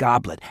malachite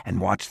goblet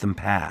and watched them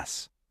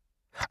pass.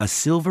 A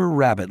silver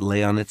rabbit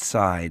lay on its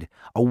side,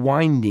 a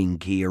winding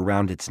key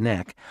around its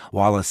neck,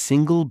 while a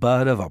single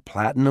bud of a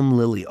platinum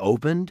lily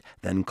opened,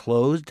 then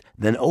closed,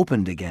 then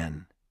opened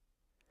again.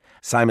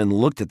 Simon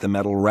looked at the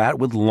metal rat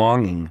with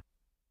longing.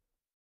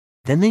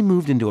 Then they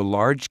moved into a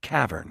large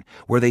cavern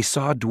where they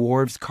saw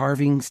dwarves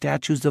carving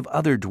statues of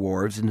other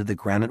dwarves into the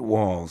granite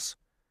walls.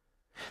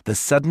 The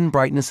sudden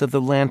brightness of the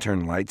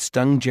lantern light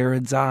stung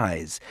Jared's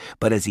eyes,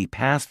 but as he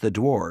passed the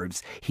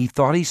dwarves, he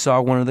thought he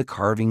saw one of the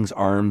carving's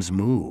arms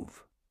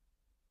move.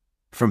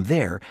 From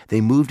there,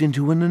 they moved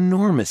into an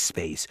enormous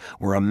space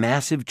where a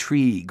massive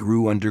tree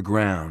grew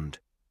underground.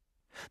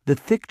 The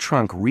thick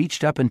trunk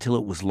reached up until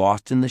it was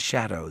lost in the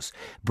shadows,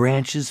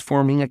 branches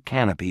forming a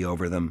canopy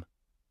over them.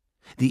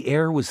 The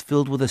air was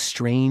filled with a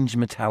strange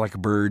metallic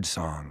bird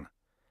song.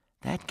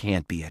 "That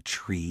can't be a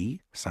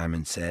tree,"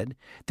 Simon said.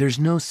 "There's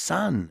no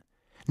sun.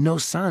 No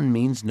sun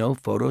means no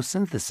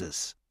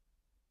photosynthesis."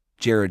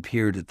 Jared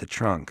peered at the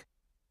trunk.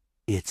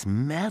 "It's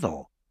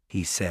metal,"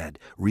 he said,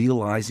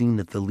 realizing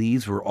that the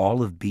leaves were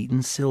all of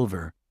beaten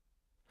silver.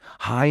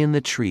 High in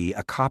the tree,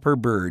 a copper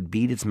bird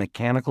beat its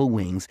mechanical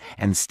wings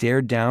and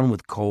stared down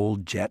with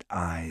cold jet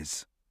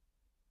eyes.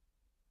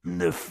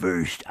 "The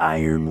first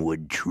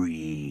ironwood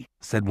tree,"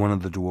 said one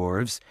of the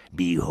dwarves.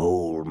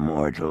 "Behold,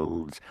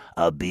 mortals,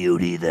 a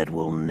beauty that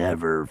will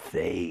never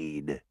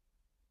fade."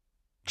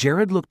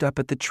 Jared looked up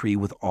at the tree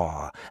with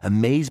awe,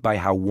 amazed by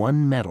how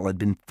one metal had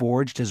been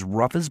forged as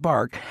rough as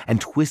bark and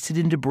twisted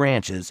into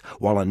branches,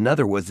 while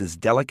another was as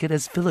delicate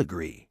as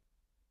filigree.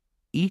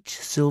 Each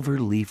silver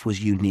leaf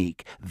was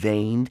unique,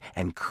 veined,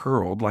 and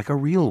curled like a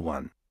real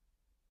one.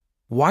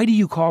 "Why do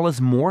you call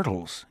us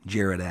mortals?"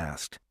 Jared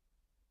asked.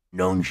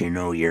 "Don't you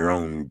know your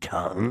own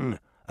tongue?"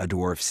 a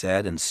dwarf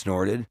said and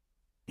snorted.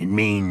 "It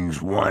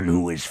means one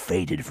who is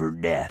fated for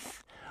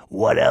death.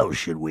 What else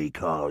should we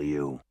call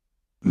you?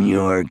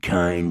 Your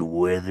kind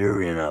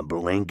wither in a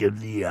blink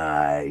of the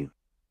eye."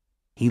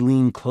 He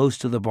leaned close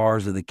to the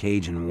bars of the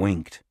cage and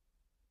winked.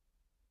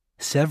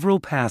 Several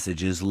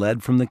passages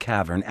led from the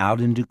cavern out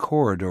into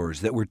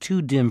corridors that were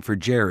too dim for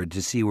Jared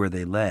to see where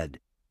they led.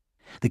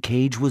 The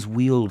cage was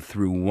wheeled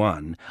through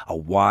one, a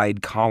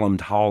wide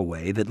columned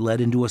hallway that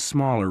led into a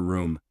smaller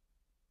room.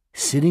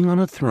 Sitting on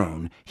a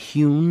throne,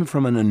 hewn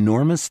from an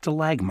enormous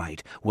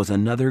stalagmite, was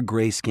another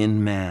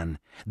gray-skinned man,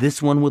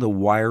 this one with a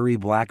wiry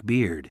black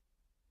beard.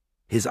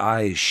 His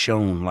eyes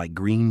shone like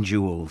green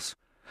jewels.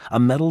 A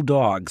metal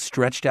dog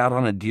stretched out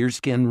on a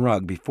deerskin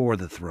rug before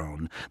the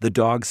throne. The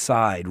dog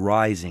sighed,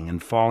 rising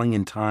and falling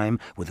in time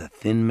with a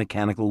thin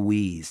mechanical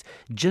wheeze,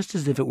 just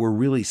as if it were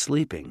really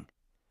sleeping.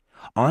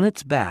 On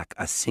its back,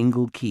 a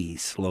single key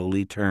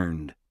slowly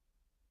turned.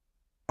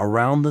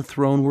 Around the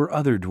throne were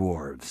other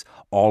dwarves,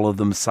 all of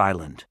them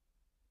silent.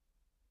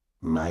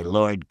 "My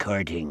lord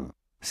courting,"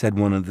 said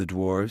one of the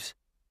dwarves.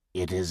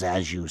 "it is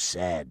as you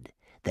said.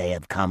 They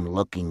have come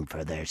looking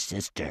for their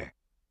sister."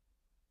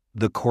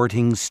 The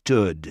courting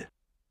stood.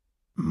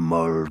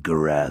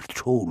 "Mulgarath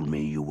told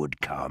me you would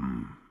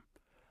come.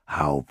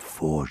 How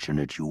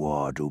fortunate you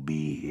are to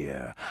be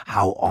here.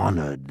 How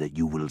honored that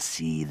you will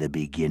see the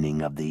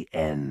beginning of the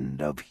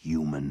end of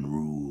human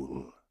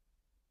rule."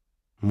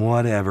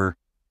 "Whatever,"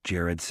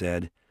 Jared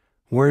said.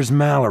 "Where's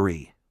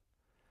Mallory?"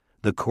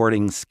 The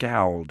courting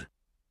scowled.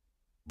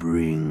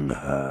 "Bring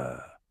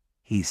her,"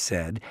 he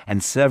said,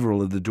 and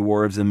several of the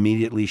dwarves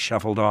immediately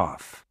shuffled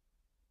off.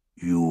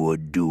 "You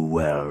would do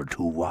well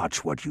to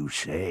watch what you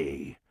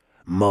say.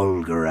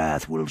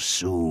 Mulgarath will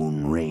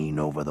soon reign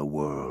over the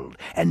world,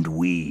 and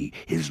we,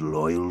 his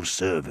loyal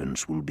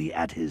servants, will be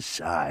at his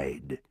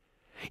side.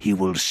 He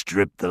will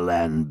strip the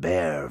land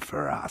bare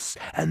for us,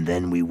 and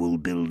then we will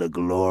build a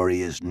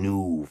glorious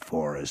new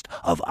forest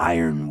of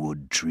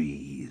ironwood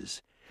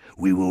trees.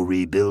 We will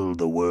rebuild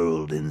the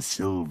world in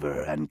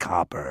silver and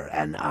copper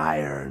and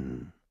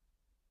iron."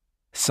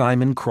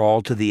 Simon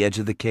crawled to the edge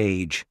of the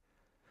cage.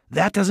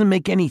 "That doesn't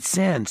make any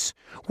sense.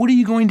 What are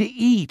you going to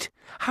eat?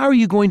 How are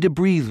you going to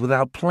breathe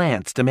without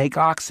plants to make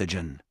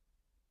oxygen?"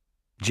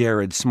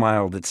 Jared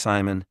smiled at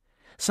Simon.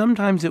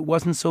 Sometimes it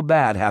wasn't so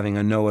bad having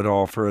a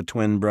know-it-all for a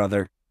twin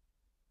brother.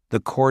 The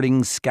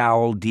courting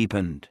scowl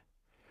deepened.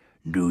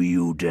 "Do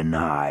you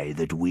deny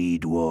that we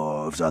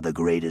dwarves are the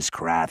greatest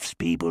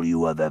craftspeople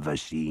you have ever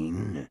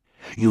seen?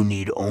 You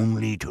need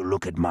only to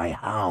look at my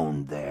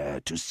hound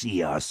there to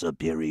see our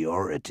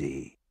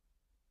superiority.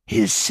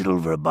 His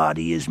silver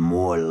body is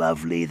more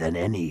lovely than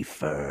any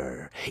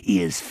fur.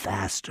 He is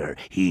faster,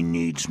 he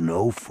needs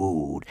no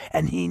food,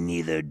 and he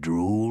neither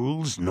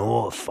drools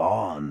nor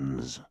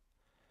fawns."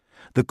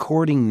 The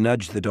courting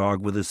nudged the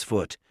dog with his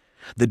foot.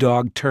 The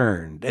dog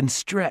turned and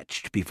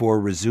stretched before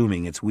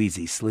resuming its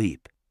wheezy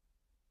sleep.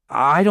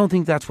 "I don't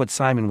think that's what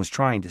Simon was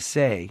trying to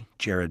say,"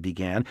 Jared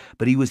began,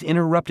 but he was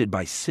interrupted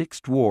by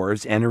 6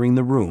 dwarves entering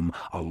the room,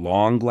 a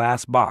long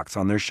glass box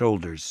on their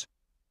shoulders.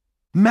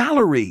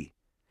 "Mallory!"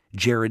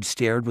 Jared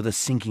stared with a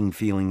sinking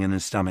feeling in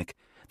his stomach.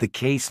 The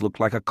case looked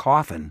like a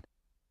coffin.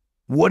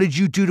 "What did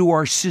you do to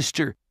our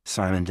sister?"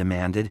 Simon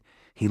demanded.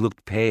 He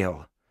looked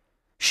pale.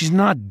 "She's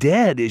not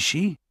dead, is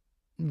she?"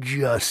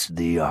 "Just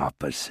the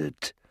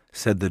opposite,"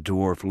 said the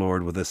dwarf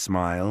lord with a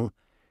smile.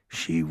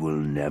 "She will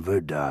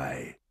never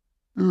die.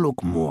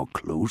 Look more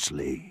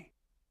closely."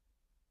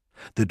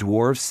 The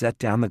dwarves set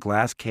down the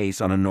glass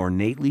case on an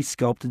ornately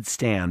sculpted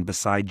stand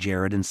beside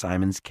Jared and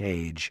Simon's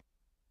cage.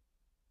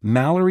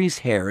 Mallory's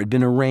hair had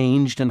been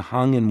arranged and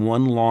hung in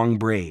one long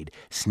braid,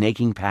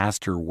 snaking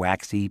past her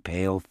waxy,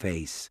 pale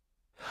face.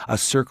 A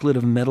circlet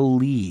of metal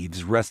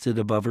leaves rested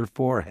above her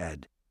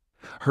forehead.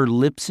 Her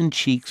lips and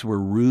cheeks were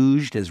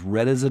rouged as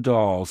red as a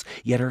doll's,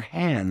 yet her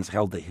hands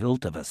held the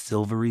hilt of a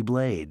silvery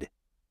blade.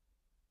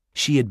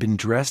 She had been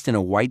dressed in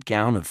a white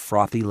gown of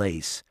frothy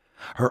lace.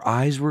 Her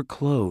eyes were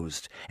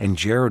closed, and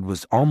Jared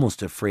was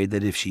almost afraid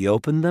that if she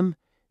opened them,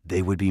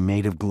 they would be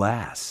made of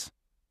glass.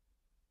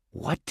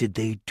 "What did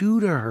they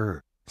do to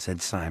her?"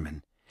 said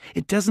Simon.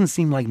 "It doesn't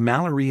seem like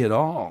Mallory at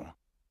all."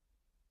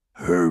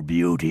 "Her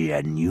beauty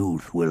and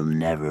youth will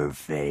never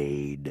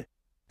fade,"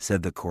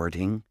 said the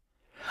courting.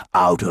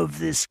 "Out of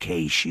this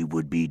case she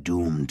would be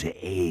doomed to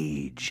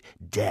age,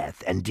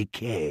 death, and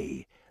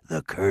decay,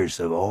 the curse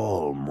of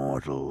all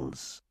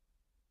mortals."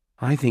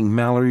 "I think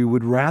Mallory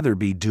would rather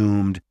be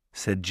doomed,"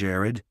 said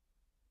Jared.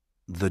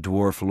 The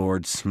dwarf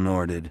lord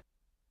snorted.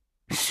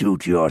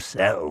 "Suit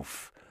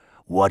yourself.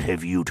 What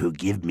have you to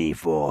give me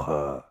for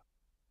her?"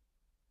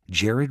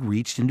 Jared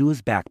reached into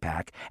his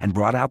backpack and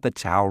brought out the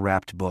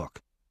towel-wrapped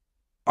book.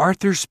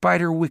 "Arthur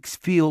Spiderwick's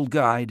Field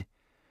Guide."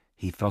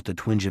 He felt a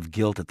twinge of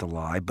guilt at the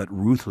lie, but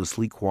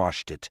ruthlessly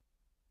quashed it.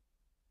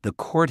 The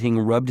courting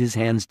rubbed his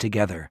hands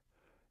together.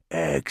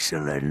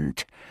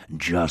 "Excellent,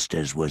 just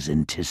as was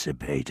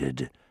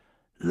anticipated.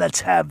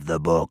 Let's have the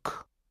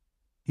book."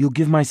 "You'll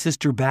give my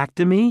sister back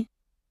to me?"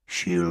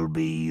 "She'll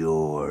be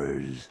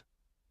yours."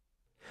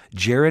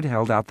 Jared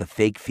held out the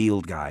fake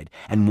field guide,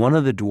 and one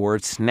of the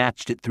dwarves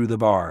snatched it through the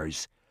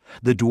bars.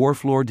 The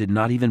dwarf lord did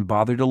not even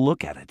bother to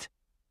look at it.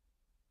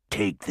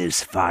 "Take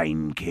this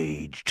fine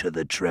cage to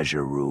the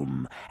treasure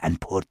room and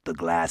put the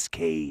glass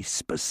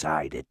case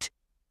beside it."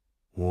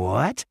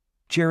 "What?"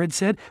 Jared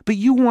said. But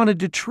you wanted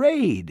to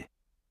trade.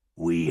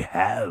 We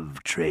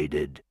have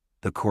traded,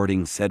 the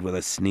courting said with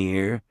a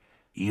sneer.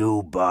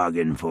 You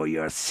bargain for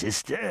your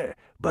sister,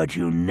 but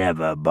you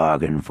never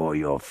bargain for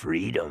your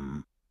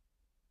freedom.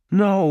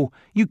 No,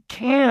 you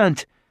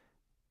can't.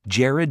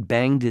 Jared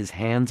banged his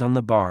hands on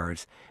the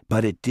bars,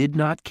 but it did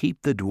not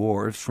keep the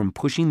dwarves from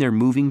pushing their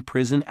moving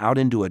prison out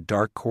into a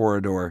dark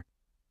corridor.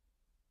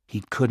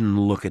 He couldn't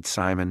look at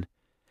Simon.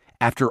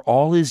 After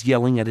all his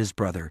yelling at his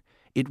brother,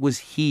 it was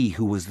he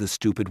who was the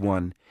stupid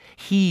one,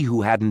 he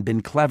who hadn't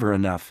been clever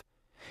enough.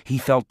 He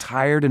felt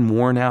tired and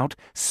worn out,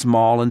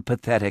 small and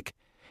pathetic.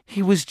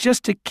 He was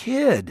just a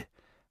kid.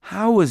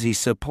 How was he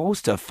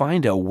supposed to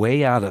find a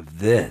way out of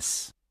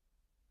this?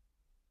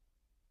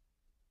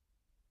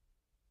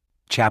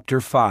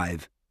 Chapter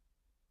 5,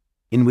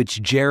 in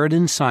which Jared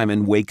and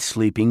Simon wake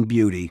Sleeping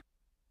Beauty.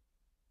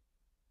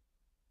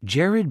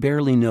 Jared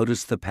barely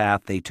noticed the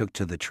path they took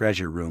to the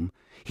treasure room.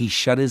 He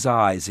shut his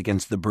eyes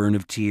against the burn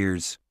of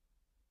tears.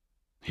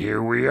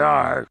 "Here we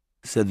are,"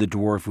 said the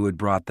dwarf who had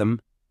brought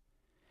them.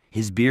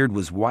 His beard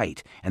was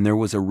white, and there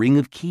was a ring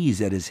of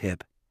keys at his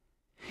hip.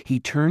 He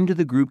turned to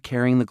the group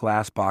carrying the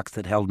glass box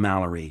that held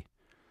Mallory.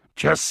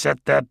 "Just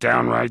set that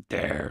down right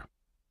there."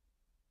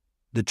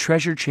 The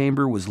treasure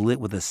chamber was lit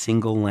with a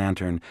single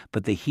lantern,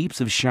 but the heaps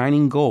of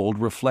shining gold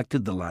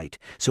reflected the light,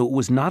 so it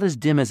was not as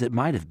dim as it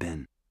might have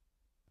been.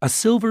 A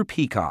silver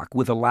peacock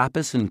with a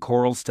lapis and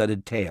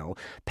coral-studded tail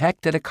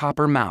pecked at a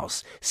copper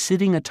mouse,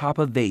 sitting atop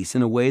a vase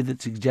in a way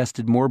that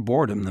suggested more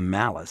boredom than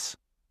malice.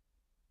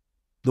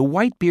 The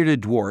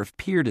white-bearded dwarf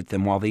peered at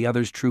them while the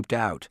others trooped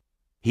out.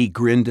 He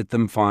grinned at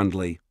them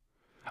fondly.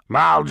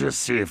 "I'll just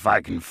see if I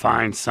can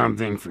find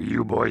something for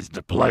you boys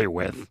to play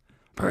with.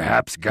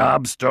 Perhaps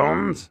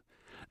gobstones?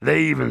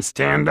 They even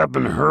stand up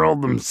and hurl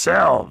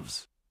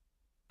themselves."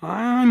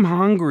 "I'm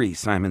hungry,"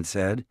 Simon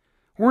said.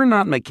 "We're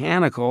not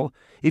mechanical.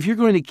 If you're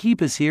going to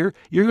keep us here,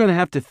 you're going to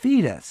have to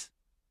feed us."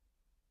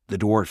 The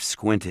dwarf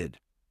squinted.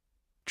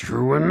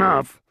 "True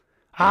enough.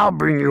 I'll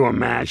bring you a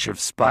mash of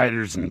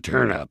spiders and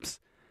turnips.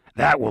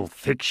 That will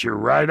fix you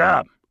right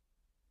up."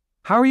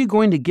 "How are you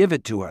going to give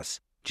it to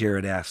us?"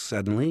 Jared asked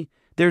suddenly.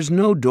 "There's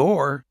no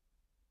door."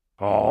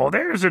 "Oh,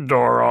 there's a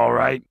door, all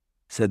right,"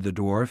 said the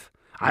dwarf.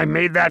 "I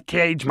made that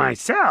cage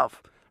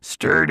myself.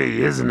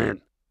 Sturdy, isn't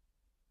it?"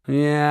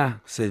 "Yeah,"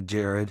 said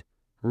Jared.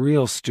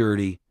 "Real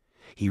sturdy."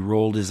 He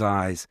rolled his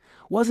eyes.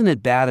 Wasn't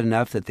it bad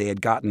enough that they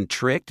had gotten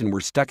tricked and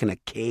were stuck in a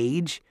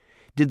cage?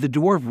 Did the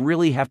dwarf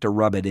really have to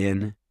rub it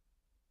in?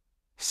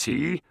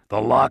 "See,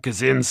 the lock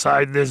is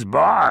inside this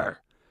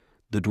bar."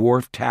 The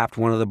dwarf tapped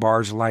one of the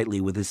bars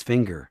lightly with his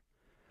finger.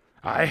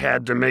 "I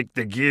had to make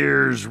the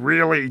gears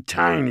really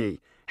tiny.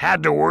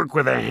 Had to work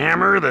with a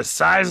hammer the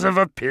size of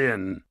a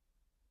pin.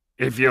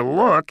 If you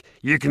look,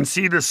 you can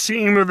see the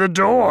seam of the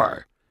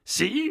door.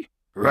 See?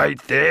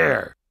 Right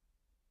there."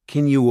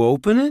 "Can you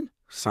open it?"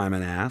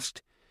 Simon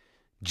asked.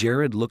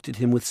 Jared looked at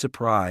him with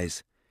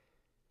surprise.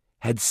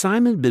 Had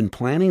Simon been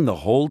planning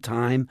the whole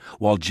time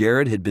while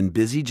Jared had been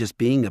busy just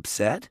being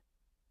upset?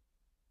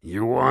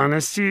 "You want to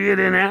see it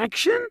in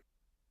action?"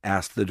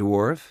 asked the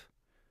dwarf.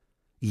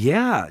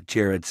 "Yeah,"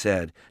 Jared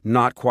said,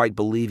 not quite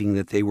believing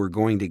that they were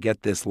going to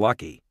get this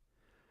lucky.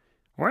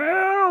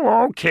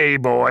 "Well, okay,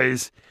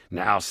 boys.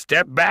 Now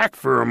step back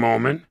for a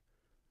moment.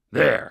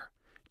 There.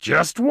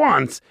 Just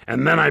once,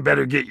 and then I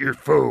better get your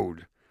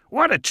food.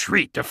 What a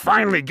treat to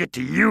finally get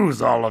to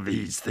use all of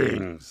these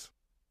things."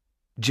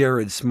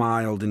 Jared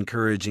smiled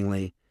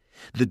encouragingly.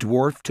 The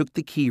dwarf took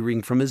the key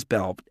ring from his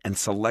belt and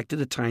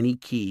selected a tiny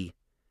key.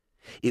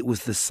 It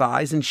was the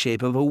size and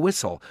shape of a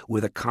whistle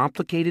with a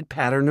complicated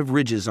pattern of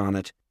ridges on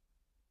it.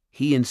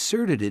 He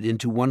inserted it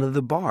into one of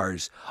the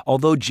bars,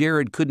 although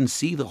Jared couldn't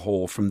see the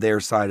hole from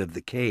their side of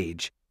the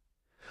cage.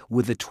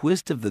 With a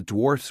twist of the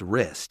dwarf's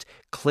wrist,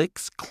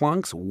 clicks,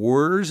 clunks,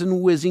 whirs,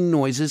 and whizzing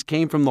noises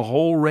came from the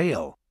whole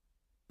rail.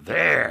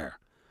 There.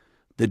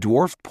 The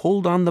dwarf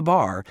pulled on the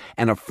bar,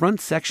 and a front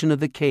section of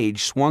the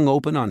cage swung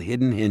open on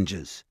hidden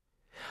hinges.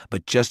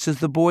 But just as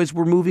the boys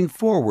were moving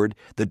forward,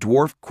 the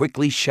dwarf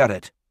quickly shut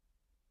it.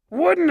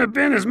 "Wouldn't have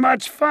been as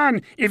much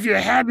fun if you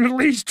hadn't at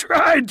least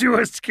tried to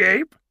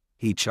escape,"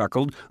 he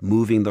chuckled,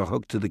 moving the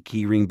hook to the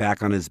keyring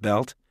back on his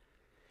belt.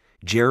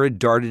 Jared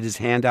darted his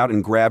hand out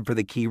and grabbed for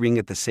the keyring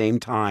at the same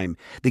time.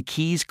 The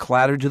keys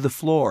clattered to the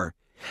floor.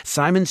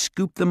 Simon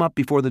scooped them up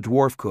before the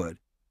dwarf could.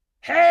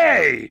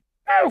 "Hey,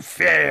 no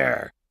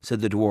fair,"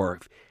 said the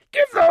dwarf.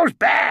 "Give those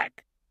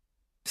back."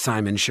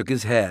 Simon shook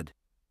his head.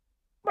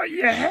 "But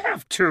you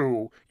have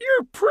to.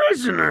 You're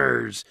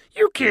prisoners.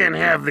 You can't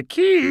have the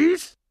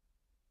keys."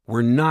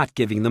 "We're not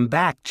giving them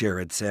back,"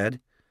 Jared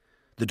said.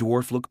 The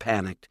dwarf looked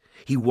panicked.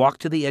 He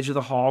walked to the edge of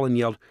the hall and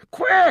yelled,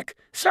 "Quick!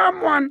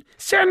 Someone!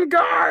 Send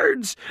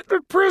guards!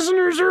 The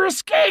prisoners are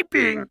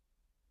escaping!"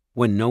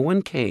 When no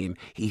one came,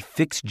 he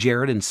fixed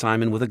Jared and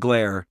Simon with a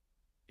glare.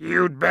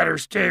 "You'd better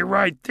stay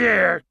right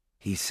there,"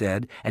 he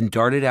said, and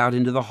darted out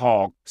into the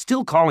hall,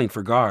 still calling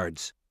for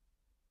guards.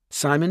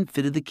 Simon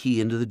fitted the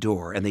key into the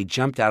door, and they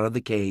jumped out of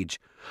the cage.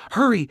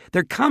 "Hurry!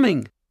 They're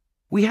coming!"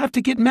 "We have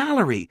to get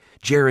Mallory!"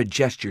 Jared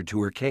gestured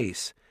to her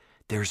case.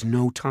 "There's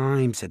no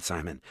time," said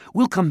Simon.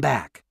 "We'll come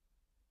back."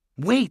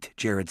 "Wait,"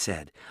 Jared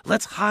said.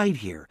 "Let's hide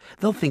here.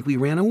 They'll think we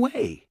ran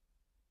away."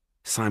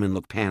 Simon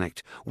looked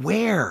panicked.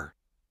 "Where?"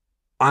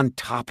 "On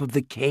top of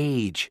the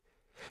cage."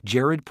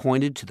 Jared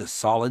pointed to the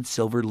solid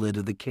silver lid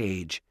of the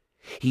cage.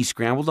 He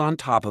scrambled on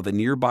top of a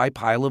nearby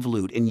pile of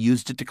loot and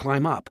used it to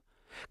climb up.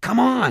 "Come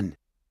on!"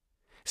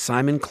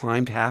 Simon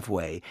climbed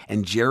halfway,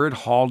 and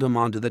Jared hauled him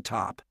onto the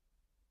top.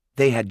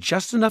 They had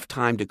just enough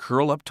time to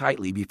curl up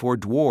tightly before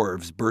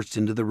dwarves burst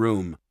into the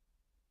room.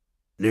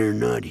 "They're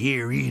not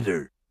here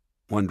either,"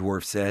 one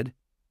dwarf said.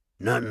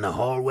 "Not in the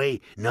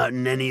hallway, not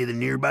in any of the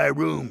nearby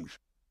rooms."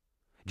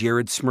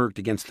 Jared smirked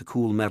against the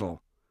cool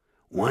metal.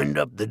 "Wind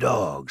up the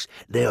dogs.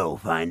 They'll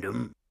find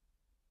 'em."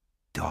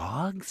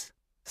 "Dogs?"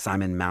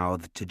 Simon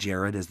mouthed to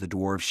Jared as the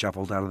dwarves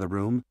shuffled out of the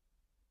room.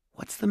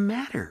 "What's the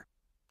matter?"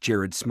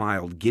 Jared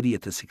smiled, giddy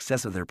at the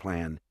success of their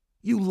plan.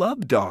 "You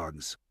love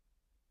dogs."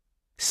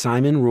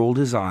 Simon rolled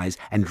his eyes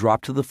and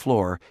dropped to the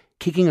floor,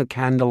 kicking a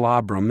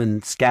candelabrum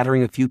and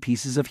scattering a few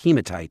pieces of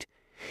hematite.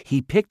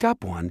 He picked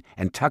up one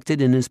and tucked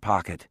it in his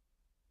pocket.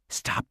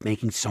 "Stop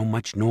making so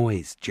much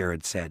noise,"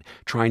 Jared said,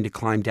 trying to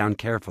climb down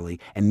carefully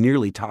and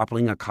nearly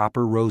toppling a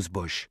copper rose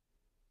bush.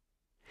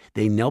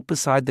 They knelt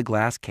beside the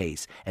glass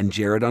case, and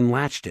Jared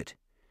unlatched it.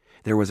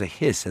 There was a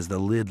hiss as the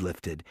lid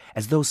lifted,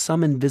 as though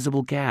some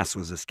invisible gas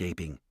was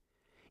escaping.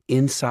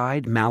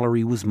 Inside,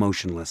 Mallory was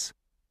motionless.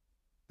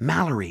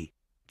 "Mallory,"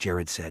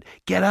 Jared said,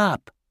 "get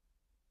up."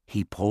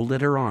 He pulled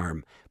at her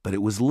arm, but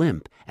it was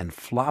limp and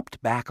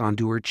flopped back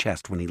onto her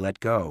chest when he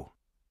let go.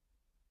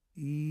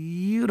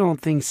 "You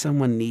don't think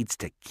someone needs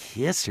to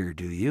kiss her,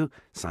 do you?"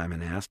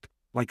 Simon asked.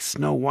 "Like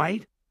Snow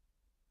White?"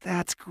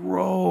 "That's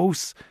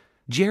gross."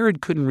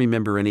 Jared couldn't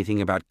remember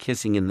anything about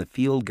kissing in the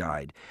field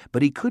guide,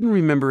 but he couldn't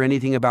remember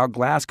anything about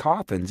glass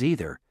coffins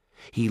either.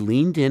 He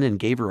leaned in and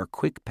gave her a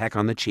quick peck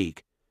on the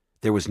cheek.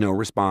 There was no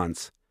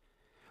response.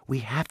 "We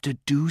have to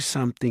do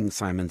something,"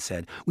 Simon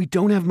said. "We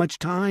don't have much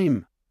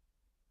time."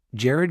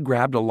 Jared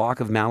grabbed a lock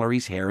of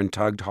Mallory's hair and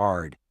tugged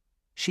hard.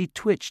 She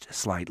twitched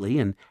slightly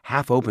and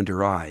half opened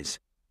her eyes.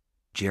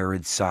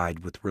 Jared sighed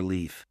with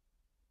relief.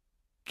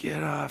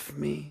 "Get off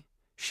me,"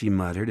 she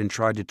muttered and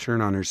tried to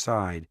turn on her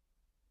side.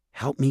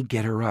 "Help me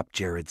get her up,"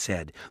 Jared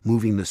said,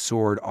 moving the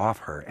sword off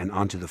her and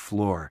onto the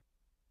floor.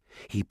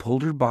 He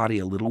pulled her body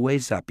a little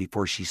ways up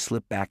before she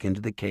slipped back into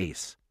the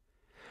case.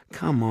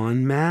 "Come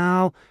on,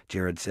 Mal,"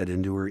 Jared said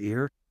into her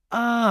ear.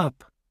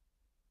 "Up!"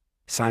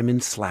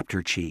 Simon slapped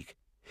her cheek.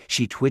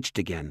 She twitched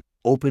again,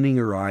 opening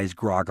her eyes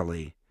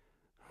groggily.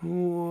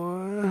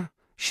 "What?"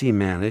 she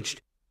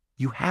managed.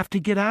 "You have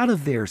to get out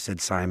of there," said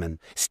Simon.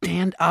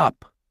 "Stand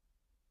up."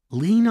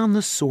 "Lean on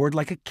the sword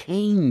like a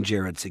cane,"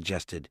 Jared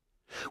suggested.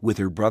 With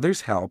her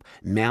brother's help,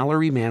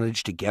 Mallory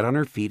managed to get on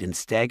her feet and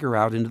stagger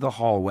out into the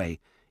hallway.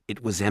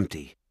 It was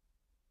empty.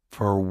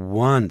 "For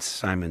once,"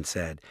 Simon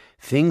said,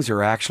 "things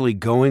are actually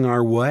going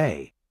our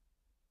way."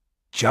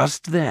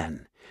 Just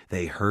then,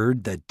 they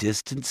heard the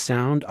distant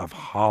sound of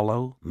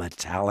hollow,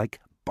 metallic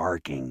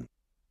barking.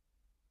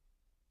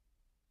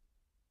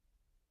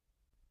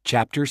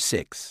 Chapter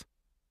 6,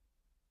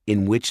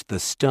 in which the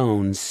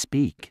stones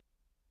speak.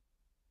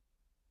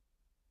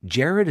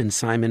 Jared and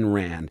Simon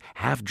ran,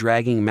 half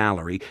dragging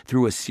Mallory,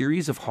 through a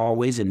series of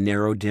hallways and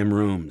narrow, dim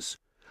rooms.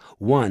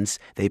 Once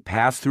they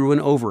passed through an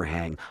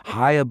overhang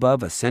high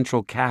above a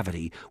central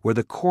cavity where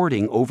the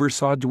cording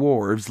oversaw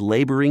dwarves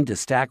laboring to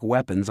stack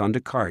weapons onto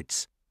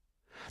carts.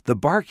 The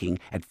barking,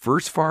 at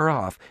first far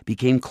off,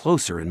 became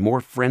closer and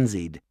more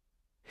frenzied.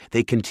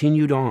 They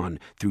continued on,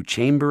 through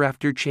chamber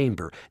after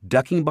chamber,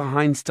 ducking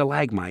behind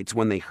stalagmites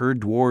when they heard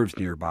dwarves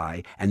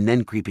nearby, and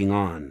then creeping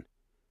on.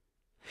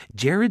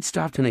 Jared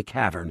stopped in a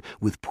cavern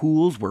with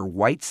pools where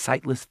white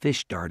sightless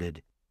fish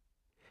darted.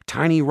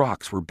 Tiny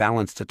rocks were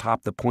balanced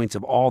atop the points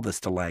of all the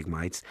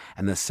stalagmites,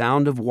 and the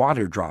sound of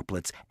water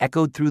droplets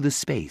echoed through the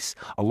space,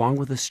 along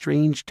with a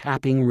strange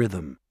tapping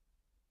rhythm.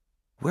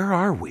 "Where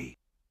are we?"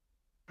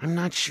 "I'm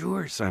not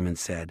sure," Simon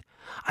said.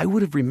 "I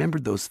would have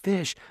remembered those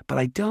fish, but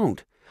I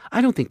don't. I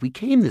don't think we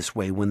came this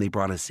way when they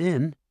brought us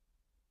in."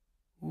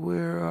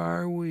 "Where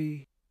are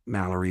we?"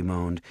 Mallory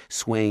moaned,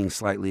 swaying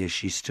slightly as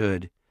she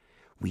stood.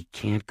 "We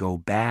can't go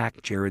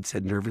back," Jared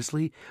said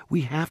nervously.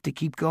 "We have to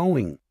keep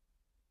going."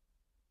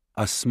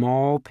 A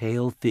small,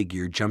 pale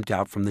figure jumped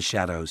out from the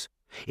shadows.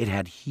 It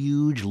had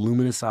huge,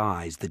 luminous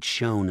eyes that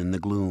shone in the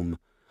gloom.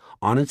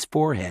 On its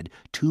forehead,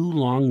 2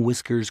 long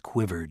whiskers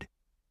quivered.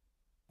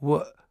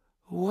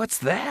 What's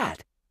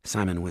that?"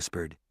 Simon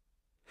whispered.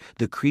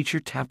 The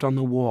creature tapped on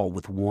the wall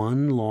with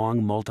one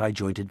long,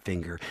 multi-jointed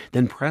finger,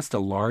 then pressed a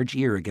large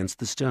ear against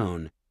the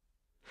stone.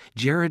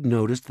 Jared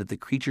noticed that the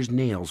creature's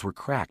nails were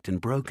cracked and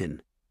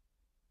broken.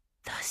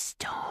 The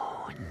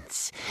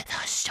stones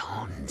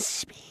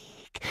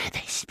speak.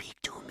 They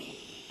speak to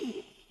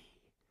me."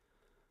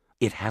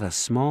 It had a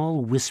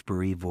small,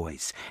 whispery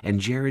voice,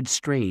 and Jared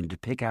strained to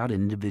pick out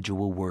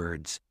individual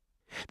words.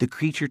 The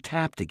creature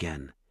tapped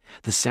again.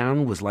 The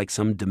sound was like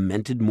some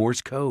demented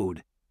Morse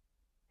code.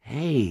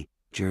 "Hey,"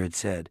 Jared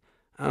said,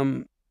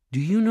 do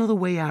you know the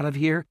way out of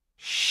here?"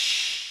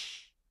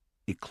 "Shh."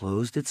 It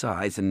closed its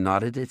eyes and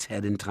nodded its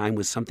head in time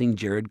with something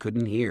Jared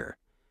couldn't hear.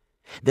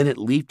 Then it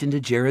leaped into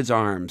Jared's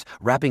arms,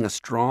 wrapping a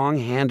strong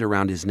hand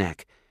around his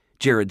neck.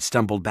 Jared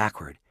stumbled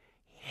backward.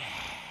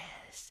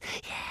 Yes,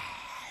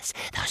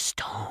 the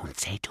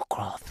stones say to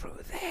crawl through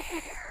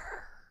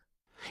there.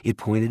 It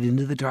pointed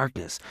into the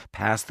darkness,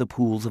 past the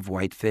pools of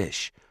white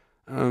fish.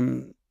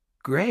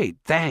 Great,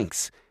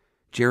 thanks.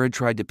 Jared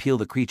tried to peel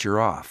the creature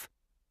off.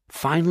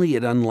 Finally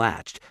it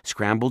unlatched,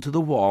 scrambled to the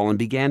wall, and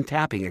began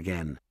tapping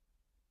again.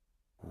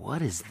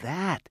 "What is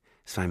that?"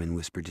 Simon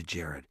whispered to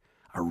Jared.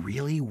 "A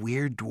really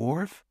weird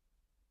dwarf?"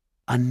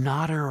 "A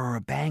nodder or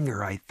a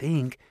banger, I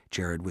think,"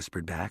 Jared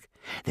whispered back.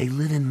 "They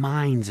live in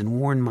mines and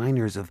warn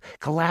miners of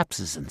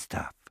collapses and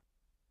stuff."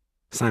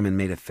 Simon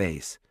made a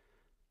face.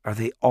 "Are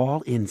they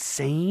all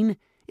insane?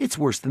 It's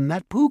worse than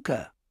that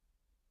puka."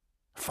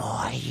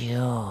 "For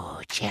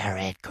you,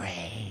 Jared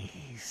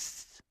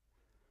Grace."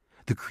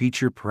 The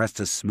creature pressed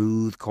a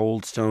smooth,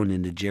 cold stone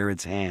into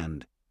Jared's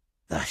hand.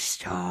 "The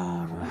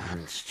stone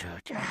wants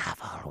to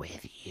travel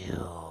with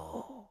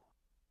you."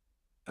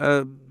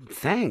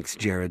 Thanks,"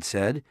 Jared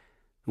said.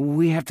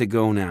 "We have to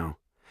go now."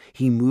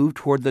 He moved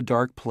toward the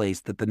dark place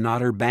that the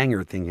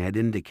nodder-banger thing had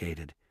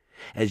indicated.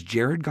 As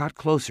Jared got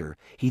closer,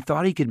 he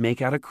thought he could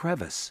make out a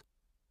crevice.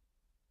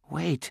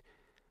 "Wait,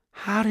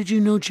 how did you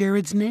know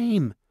Jared's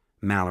name?"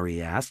 Mallory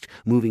asked,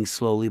 moving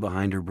slowly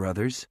behind her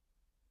brothers.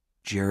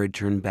 Jared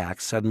turned back,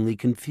 suddenly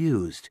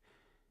confused.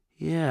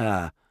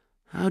 "Yeah,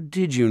 how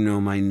did you know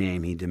my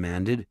name?" he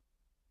demanded.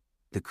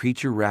 The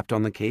creature rapped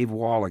on the cave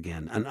wall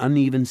again, an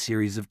uneven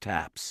series of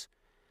taps.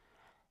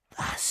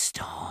 "The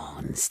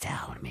stones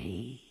tell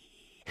me.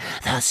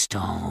 The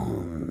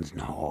stones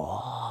know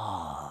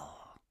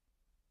all."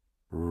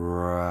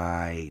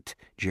 "Right,"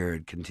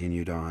 Jared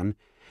continued on.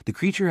 The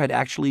creature had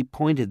actually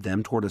pointed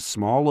them toward a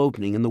small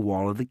opening in the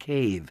wall of the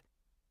cave.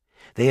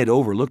 They had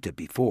overlooked it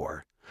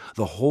before.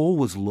 The hole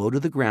was low to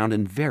the ground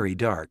and very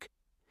dark.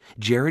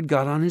 Jared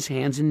got on his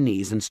hands and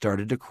knees and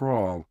started to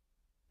crawl.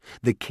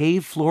 The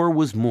cave floor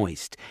was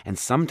moist, and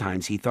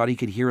sometimes he thought he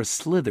could hear a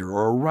slither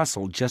or a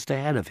rustle just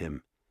ahead of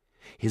him.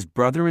 His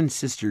brother and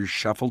sisters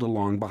shuffled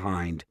along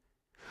behind.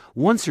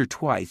 Once or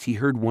twice he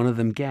heard one of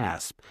them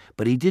gasp,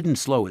 but he didn't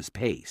slow his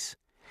pace.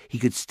 He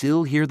could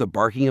still hear the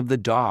barking of the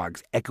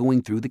dogs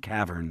echoing through the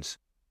caverns.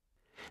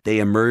 They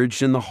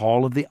emerged in the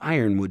hall of the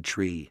Ironwood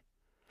tree.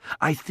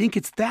 "I think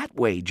it's that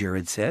way,"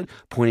 Jared said,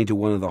 pointing to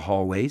one of the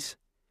hallways.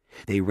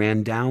 They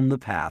ran down the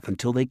path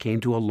until they came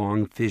to a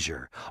long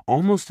fissure,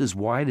 almost as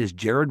wide as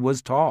Jared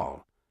was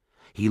tall.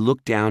 He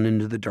looked down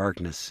into the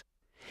darkness.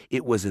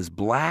 It was as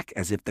black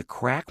as if the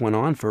crack went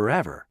on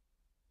forever.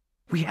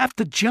 "We have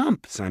to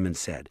jump," Simon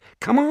said.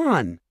 "Come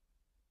on."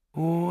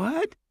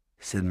 "What?"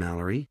 said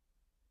Mallory.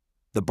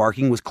 The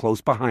barking was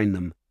close behind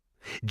them.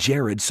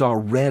 Jared saw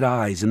red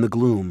eyes in the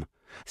gloom.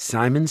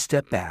 Simon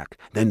stepped back,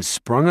 then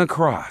sprung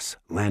across,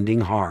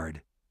 landing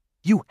hard.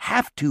 "You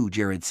have to,"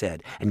 Jared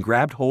said, and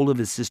grabbed hold of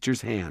his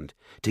sister's hand.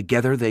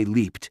 Together they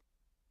leaped.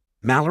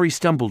 Mallory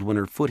stumbled when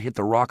her foot hit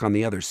the rock on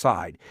the other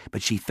side,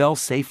 but she fell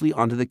safely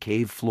onto the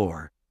cave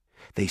floor.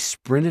 They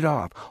sprinted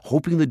off,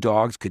 hoping the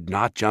dogs could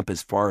not jump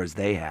as far as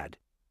they had.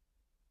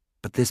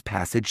 But this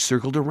passage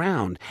circled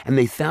around, and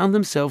they found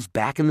themselves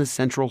back in the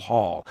central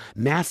hall,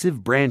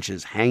 massive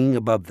branches hanging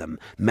above them,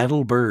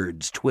 metal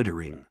birds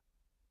twittering.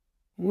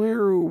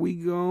 "Where are we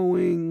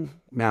going?"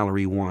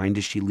 Mallory whined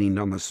as she leaned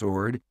on the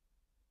sword.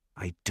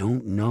 "I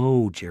don't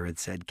know," Jared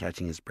said,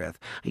 catching his breath.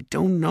 I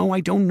don't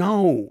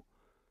know.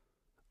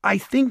 "I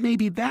think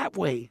maybe that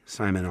way,"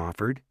 Simon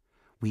offered.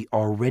 "We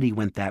already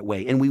went that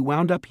way, and we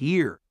wound up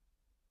here."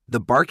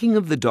 The barking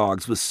of the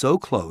dogs was so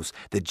close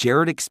that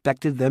Jared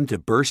expected them to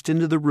burst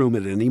into the room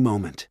at any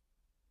moment.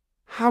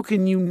 "How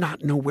can you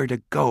not know where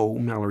to go?"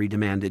 Mallory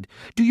demanded.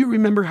 "Do you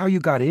remember how you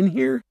got in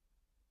here?"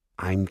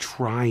 "I'm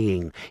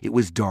trying. It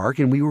was dark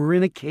and we were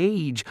in a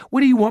cage.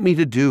 What do you want me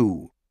to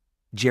do?"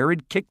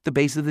 Jared kicked the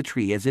base of the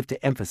tree as if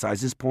to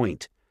emphasize his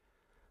point.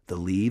 The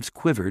leaves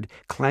quivered,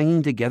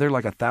 clanging together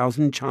like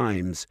 1,000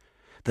 chimes.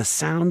 The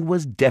sound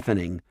was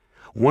deafening.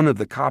 One of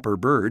the copper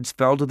birds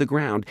fell to the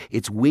ground,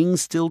 its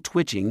wings still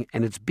twitching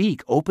and its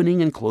beak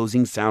opening and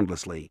closing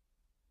soundlessly.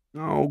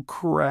 "Oh,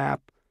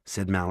 crap,"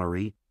 said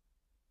Mallory.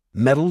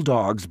 Metal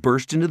dogs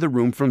burst into the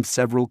room from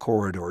several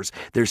corridors,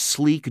 their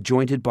sleek,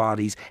 jointed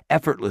bodies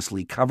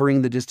effortlessly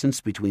covering the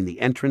distance between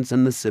the entrance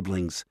and the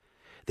siblings.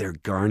 Their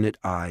garnet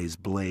eyes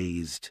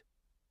blazed.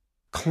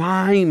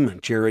 "Climb!"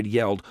 Jared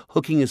yelled,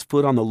 hooking his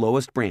foot on the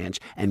lowest branch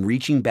and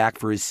reaching back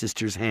for his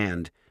sister's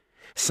hand.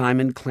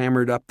 Simon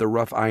clambered up the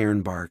rough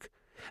ironbark.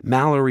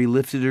 Mallory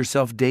lifted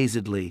herself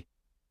dazedly.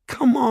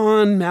 "Come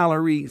on,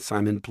 Mallory,"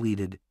 Simon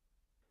pleaded.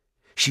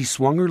 She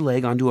swung her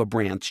leg onto a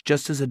branch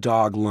just as a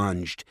dog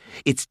lunged.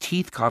 Its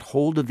teeth caught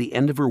hold of the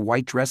end of her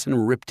white dress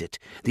and ripped it.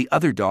 The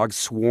other dogs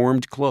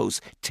swarmed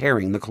close,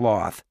 tearing the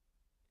cloth.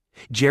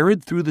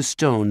 Jared threw the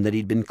stone that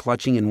he'd been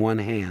clutching in one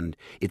hand.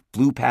 It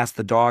flew past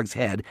the dog's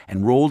head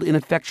and rolled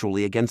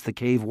ineffectually against the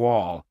cave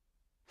wall.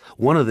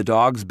 One of the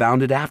dogs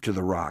bounded after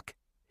the rock.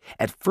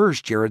 At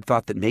first, Jared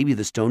thought that maybe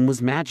the stone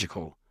was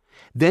magical.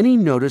 Then he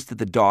noticed that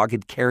the dog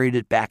had carried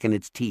it back in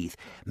its teeth,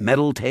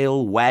 metal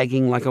tail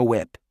wagging like a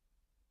whip.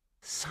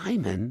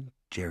 "Simon,"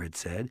 Jared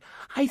said,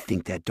 "I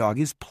think that dog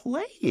is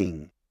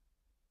playing."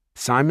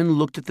 Simon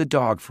looked at the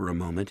dog for a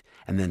moment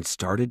and then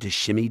started to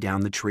shimmy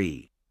down the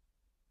tree.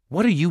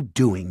 "What are you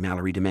doing?"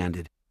 Mallory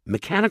demanded.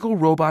 "Mechanical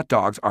robot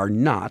dogs are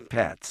not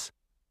pets."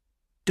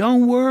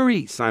 "Don't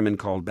worry," Simon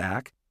called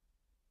back.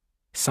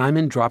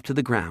 Simon dropped to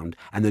the ground,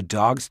 and the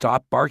dog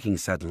stopped barking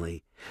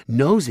suddenly,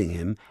 nosing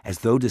him as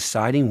though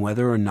deciding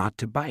whether or not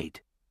to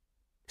bite.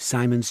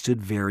 Simon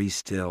stood very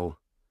still.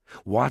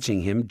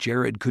 Watching him,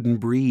 Jared couldn't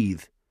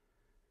breathe.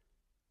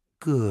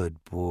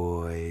 "Good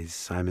boys,"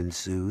 Simon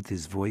soothed,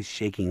 his voice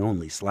shaking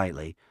only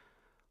slightly.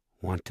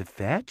 "Want to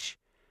fetch?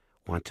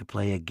 Want to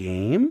play a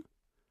game?"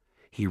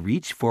 He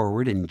reached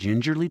forward and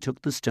gingerly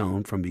took the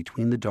stone from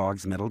between the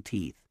dog's metal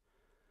teeth.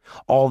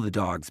 All the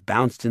dogs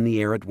bounced in the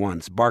air at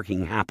once,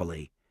 barking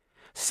happily.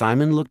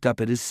 Simon looked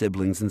up at his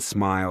siblings and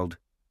smiled.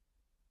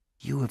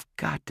 "You have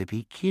got to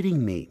be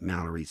kidding me,"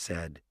 Mallory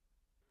said.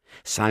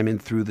 Simon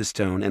threw the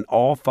stone, and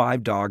all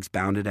 5 dogs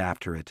bounded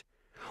after it.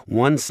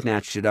 One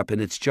snatched it up in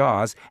its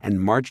jaws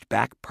and marched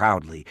back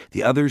proudly,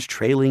 the others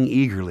trailing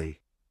eagerly.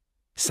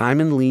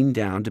 Simon leaned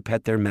down to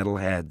pet their metal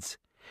heads.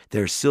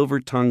 Their silver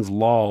tongues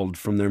lolled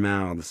from their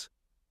mouths.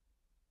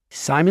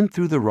 Simon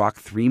threw the rock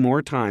 3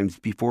 more times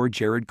before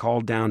Jared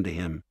called down to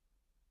him.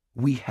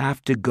 "We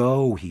have to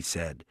go," he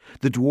said.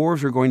 "The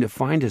dwarves are going to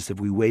find us if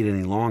we wait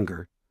any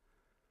longer."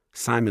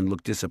 Simon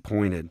looked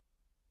disappointed.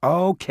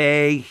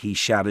 "Okay," he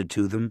shouted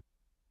to them.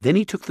 Then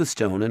he took the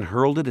stone and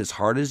hurled it as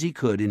hard as he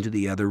could into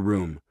the other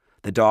room.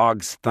 The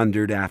dogs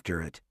thundered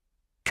after it.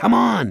 "Come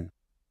on!"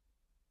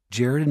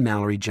 Jared and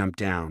Mallory jumped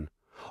down.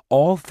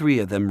 All 3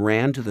 of them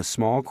ran to the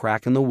small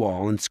crack in the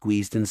wall and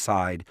squeezed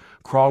inside,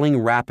 crawling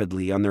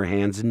rapidly on their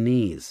hands and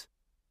knees.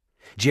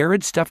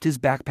 Jared stuffed his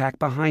backpack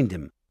behind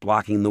him,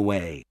 blocking the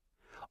way.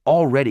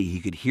 Already he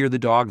could hear the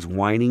dogs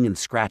whining and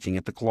scratching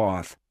at the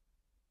cloth.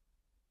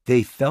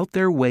 They felt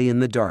their way in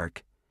the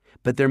dark,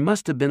 but there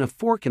must have been a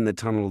fork in the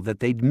tunnel that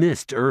they'd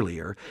missed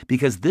earlier,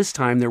 because this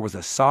time there was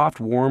a soft,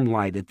 warm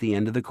light at the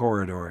end of the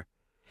corridor.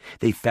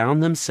 They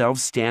found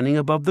themselves standing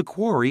above the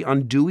quarry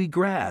on dewy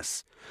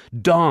grass.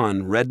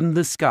 Dawn reddened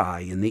the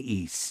sky in the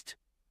east.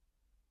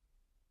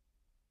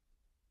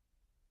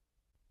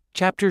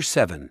 Chapter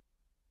 7,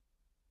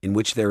 in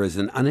which there is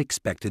an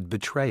unexpected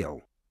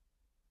betrayal.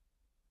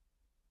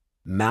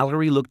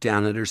 Mallory looked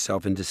down at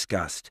herself in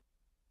disgust.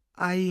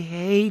 "I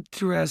hate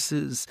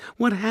dresses.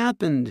 What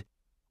happened?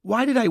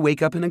 Why did I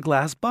wake up in a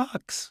glass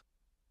box?"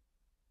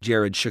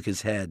 Jared shook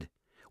his head.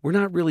 "We're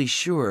not really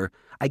sure.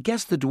 I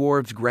guess the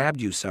dwarves grabbed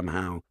you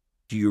somehow.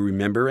 Do you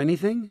remember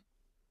anything?"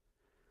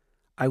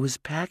 "I was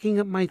packing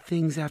up my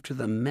things after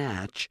the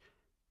match."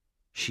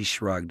 She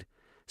shrugged.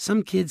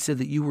 "Some kid said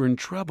that you were in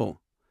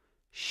trouble."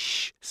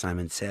 "Shh,"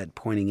 Simon said,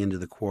 pointing into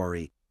the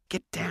quarry.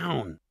 "Get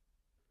down."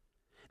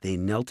 They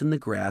knelt in the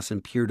grass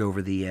and peered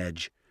over the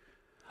edge.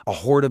 A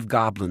horde of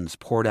goblins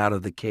poured out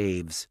of the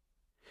caves.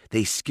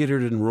 They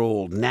skittered and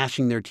rolled,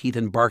 gnashing their teeth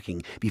and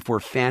barking, before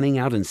fanning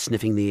out and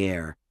sniffing the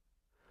air.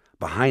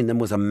 Behind them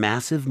was a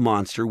massive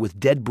monster with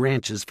dead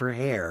branches for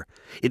hair.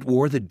 It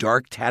wore the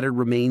dark, tattered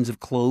remains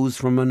of clothes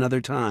from another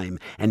time,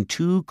 and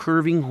 2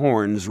 curving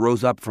horns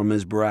rose up from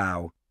his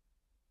brow.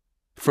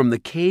 From the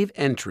cave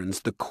entrance,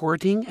 the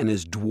courting and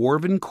his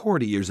dwarven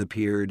courtiers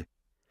appeared.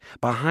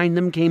 Behind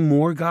them came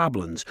more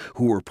goblins,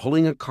 who were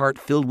pulling a cart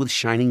filled with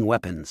shining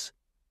weapons.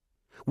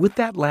 With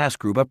that last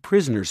group, a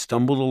prisoner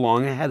stumbled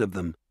along ahead of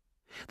them.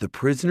 The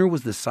prisoner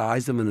was the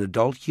size of an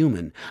adult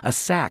human, a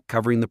sack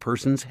covering the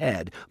person's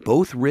head,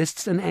 both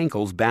wrists and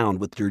ankles bound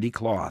with dirty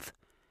cloth.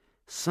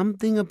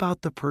 Something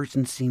about the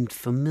person seemed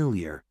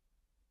familiar.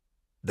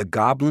 The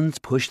goblins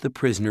pushed the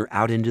prisoner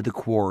out into the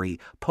quarry,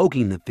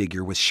 poking the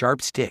figure with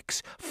sharp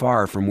sticks,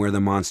 far from where the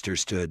monster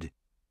stood.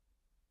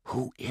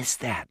 "Who is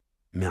that?"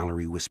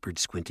 Mallory whispered,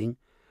 squinting.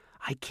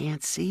 "I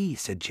can't see,"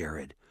 said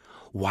Jared.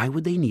 "Why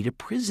would they need a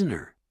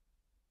prisoner?"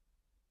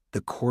 The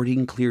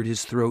courting cleared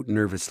his throat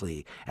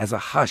nervously as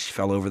a hush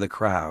fell over the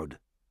crowd.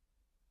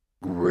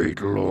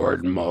 "Great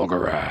Lord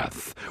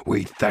Mulgarath,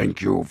 we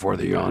thank you for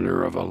the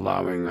honor of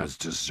allowing us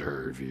to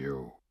serve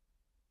you."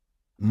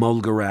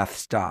 Mulgarath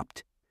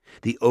stopped.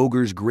 The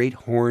ogre's great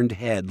horned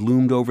head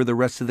loomed over the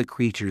rest of the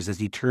creatures as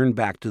he turned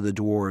back to the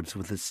dwarves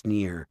with a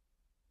sneer.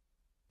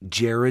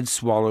 Jared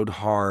swallowed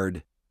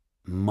hard.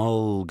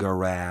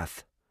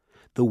 Mulgarath.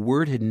 The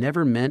word had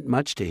never meant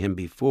much to him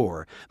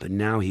before, but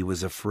now he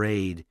was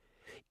afraid.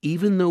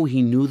 Even though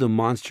he knew the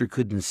monster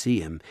couldn't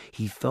see him,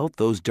 he felt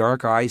those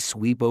dark eyes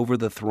sweep over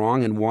the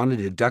throng and wanted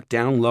to duck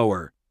down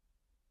lower.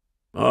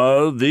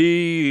 "Are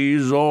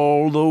these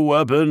all the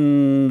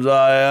weapons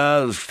I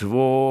asked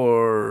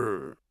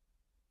for?"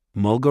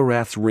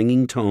 Mulgarath's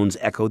ringing tones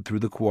echoed through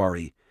the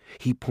quarry.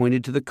 He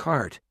pointed to the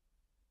cart.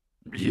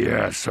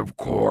 "Yes, of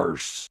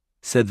course,"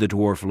 said the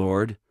dwarf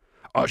lord.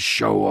 "A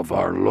show of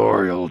our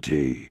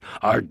loyalty,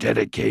 our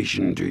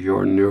dedication to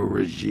your new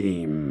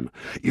regime.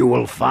 You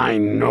will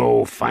find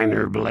no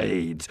finer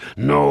blades,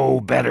 no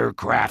better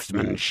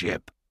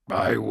craftsmanship.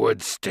 I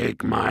would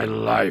stake my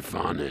life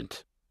on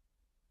it.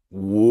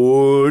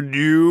 Would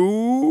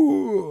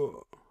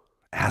you?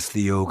 asked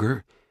the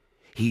ogre.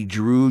 He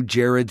drew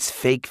Jared's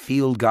fake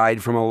field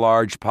guide from a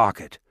large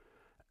pocket.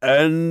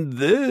 And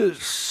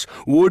this?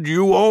 Would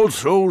you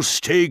also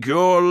stake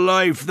your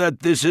life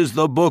that this is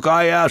the book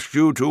I asked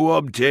you to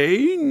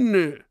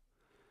obtain?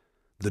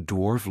 The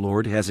dwarf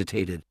lord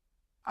hesitated.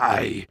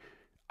 I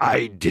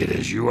did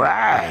as you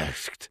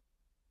asked.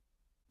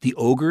 The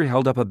ogre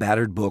held up a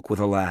battered book with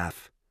a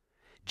laugh.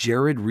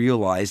 Jared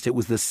realized it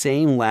was the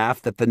same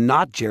laugh that the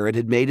not Jared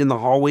had made in the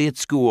hallway at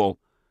school.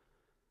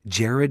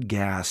 Jared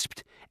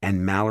gasped,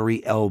 and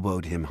Mallory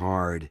elbowed him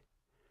hard.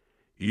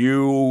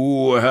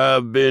 You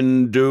have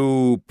been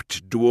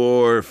duped,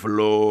 dwarf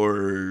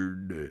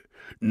lord.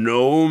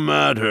 No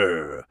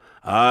matter.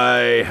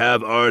 I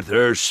have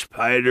Arthur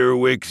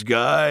Spiderwick's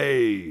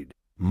guide,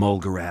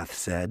 Mulgarath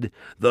said.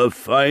 The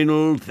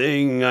final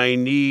thing I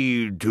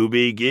need to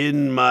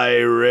begin my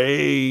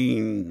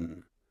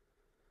reign.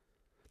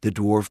 The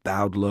dwarf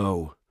bowed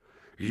low.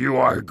 You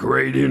are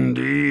great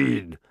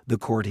indeed, the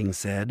courting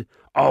said.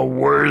 A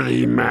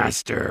worthy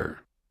master.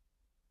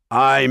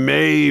 I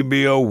may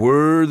be a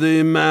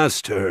worthy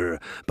master,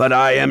 but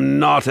I am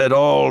not at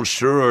all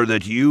sure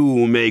that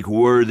you make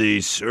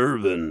worthy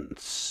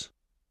servants.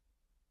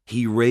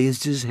 He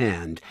raised his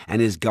hand,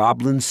 and his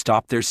goblins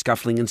stopped their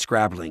scuffling and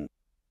scrabbling.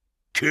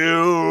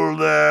 Kill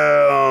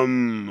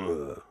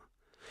them!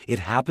 It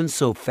happened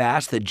so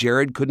fast that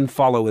Jared couldn't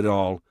follow it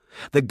all.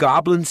 The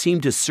goblins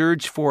seemed to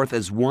surge forth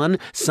as one,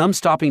 some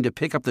stopping to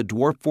pick up the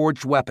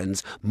dwarf-forged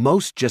weapons,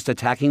 most just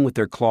attacking with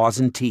their claws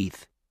and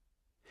teeth.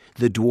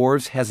 The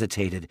dwarves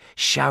hesitated,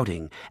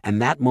 shouting,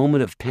 and that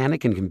moment of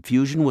panic and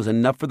confusion was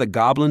enough for the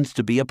goblins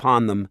to be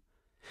upon them.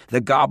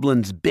 The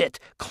goblins bit,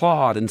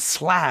 clawed, and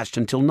slashed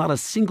until not a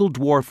single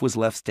dwarf was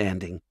left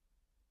standing.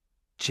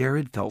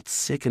 Jared felt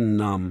sick and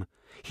numb.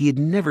 He had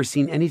never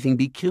seen anything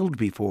be killed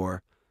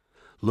before.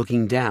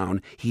 Looking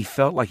down, he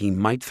felt like he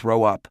might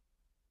throw up.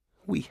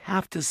 We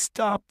have to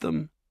stop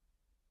them.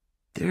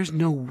 There's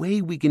no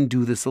way we can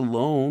do this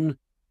alone.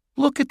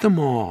 Look at them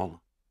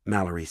all,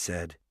 Mallory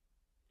said.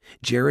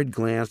 Jared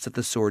glanced at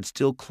the sword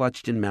still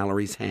clutched in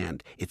Mallory's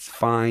hand, its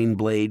fine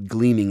blade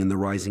gleaming in the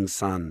rising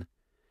sun.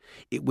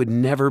 It would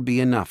never be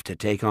enough to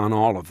take on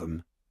all of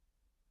them.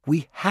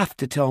 We have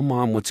to tell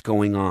Mom what's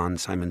going on,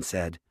 Simon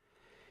said.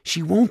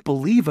 She won't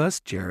believe us,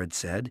 Jared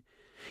said.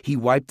 He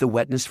wiped the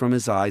wetness from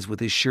his eyes with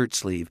his shirt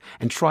sleeve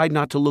and tried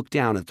not to look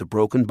down at the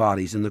broken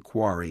bodies in the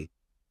quarry.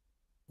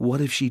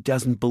 What if she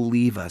doesn't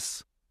believe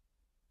us?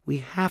 We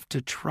have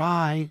to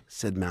try,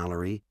 said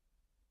Mallory.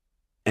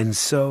 And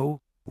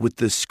so, with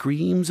the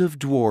screams of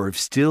dwarves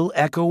still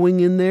echoing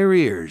in their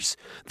ears,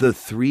 the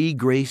three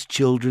Grace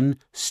children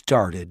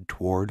started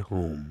toward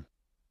home.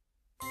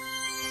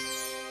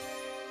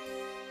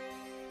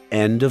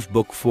 End of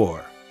Book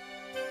 4.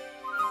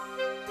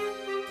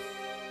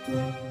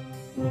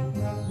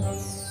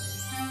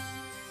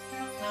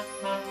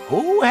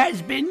 Who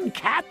has been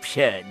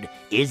captured?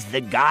 Is the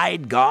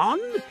guide gone?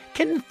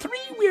 Can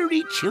three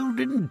weary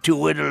children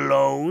do it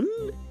alone?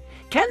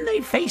 Can they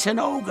face an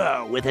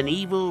ogre with an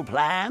evil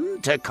plan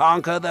to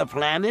conquer the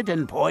planet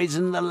and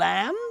poison the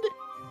land?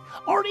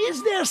 Or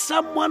is there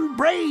someone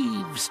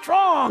brave,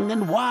 strong,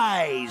 and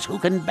wise who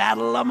can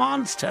battle a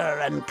monster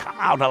and come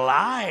out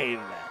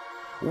alive?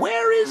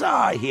 Where is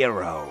our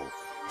hero?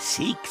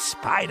 Seek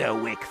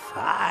Spiderwick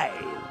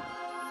 5.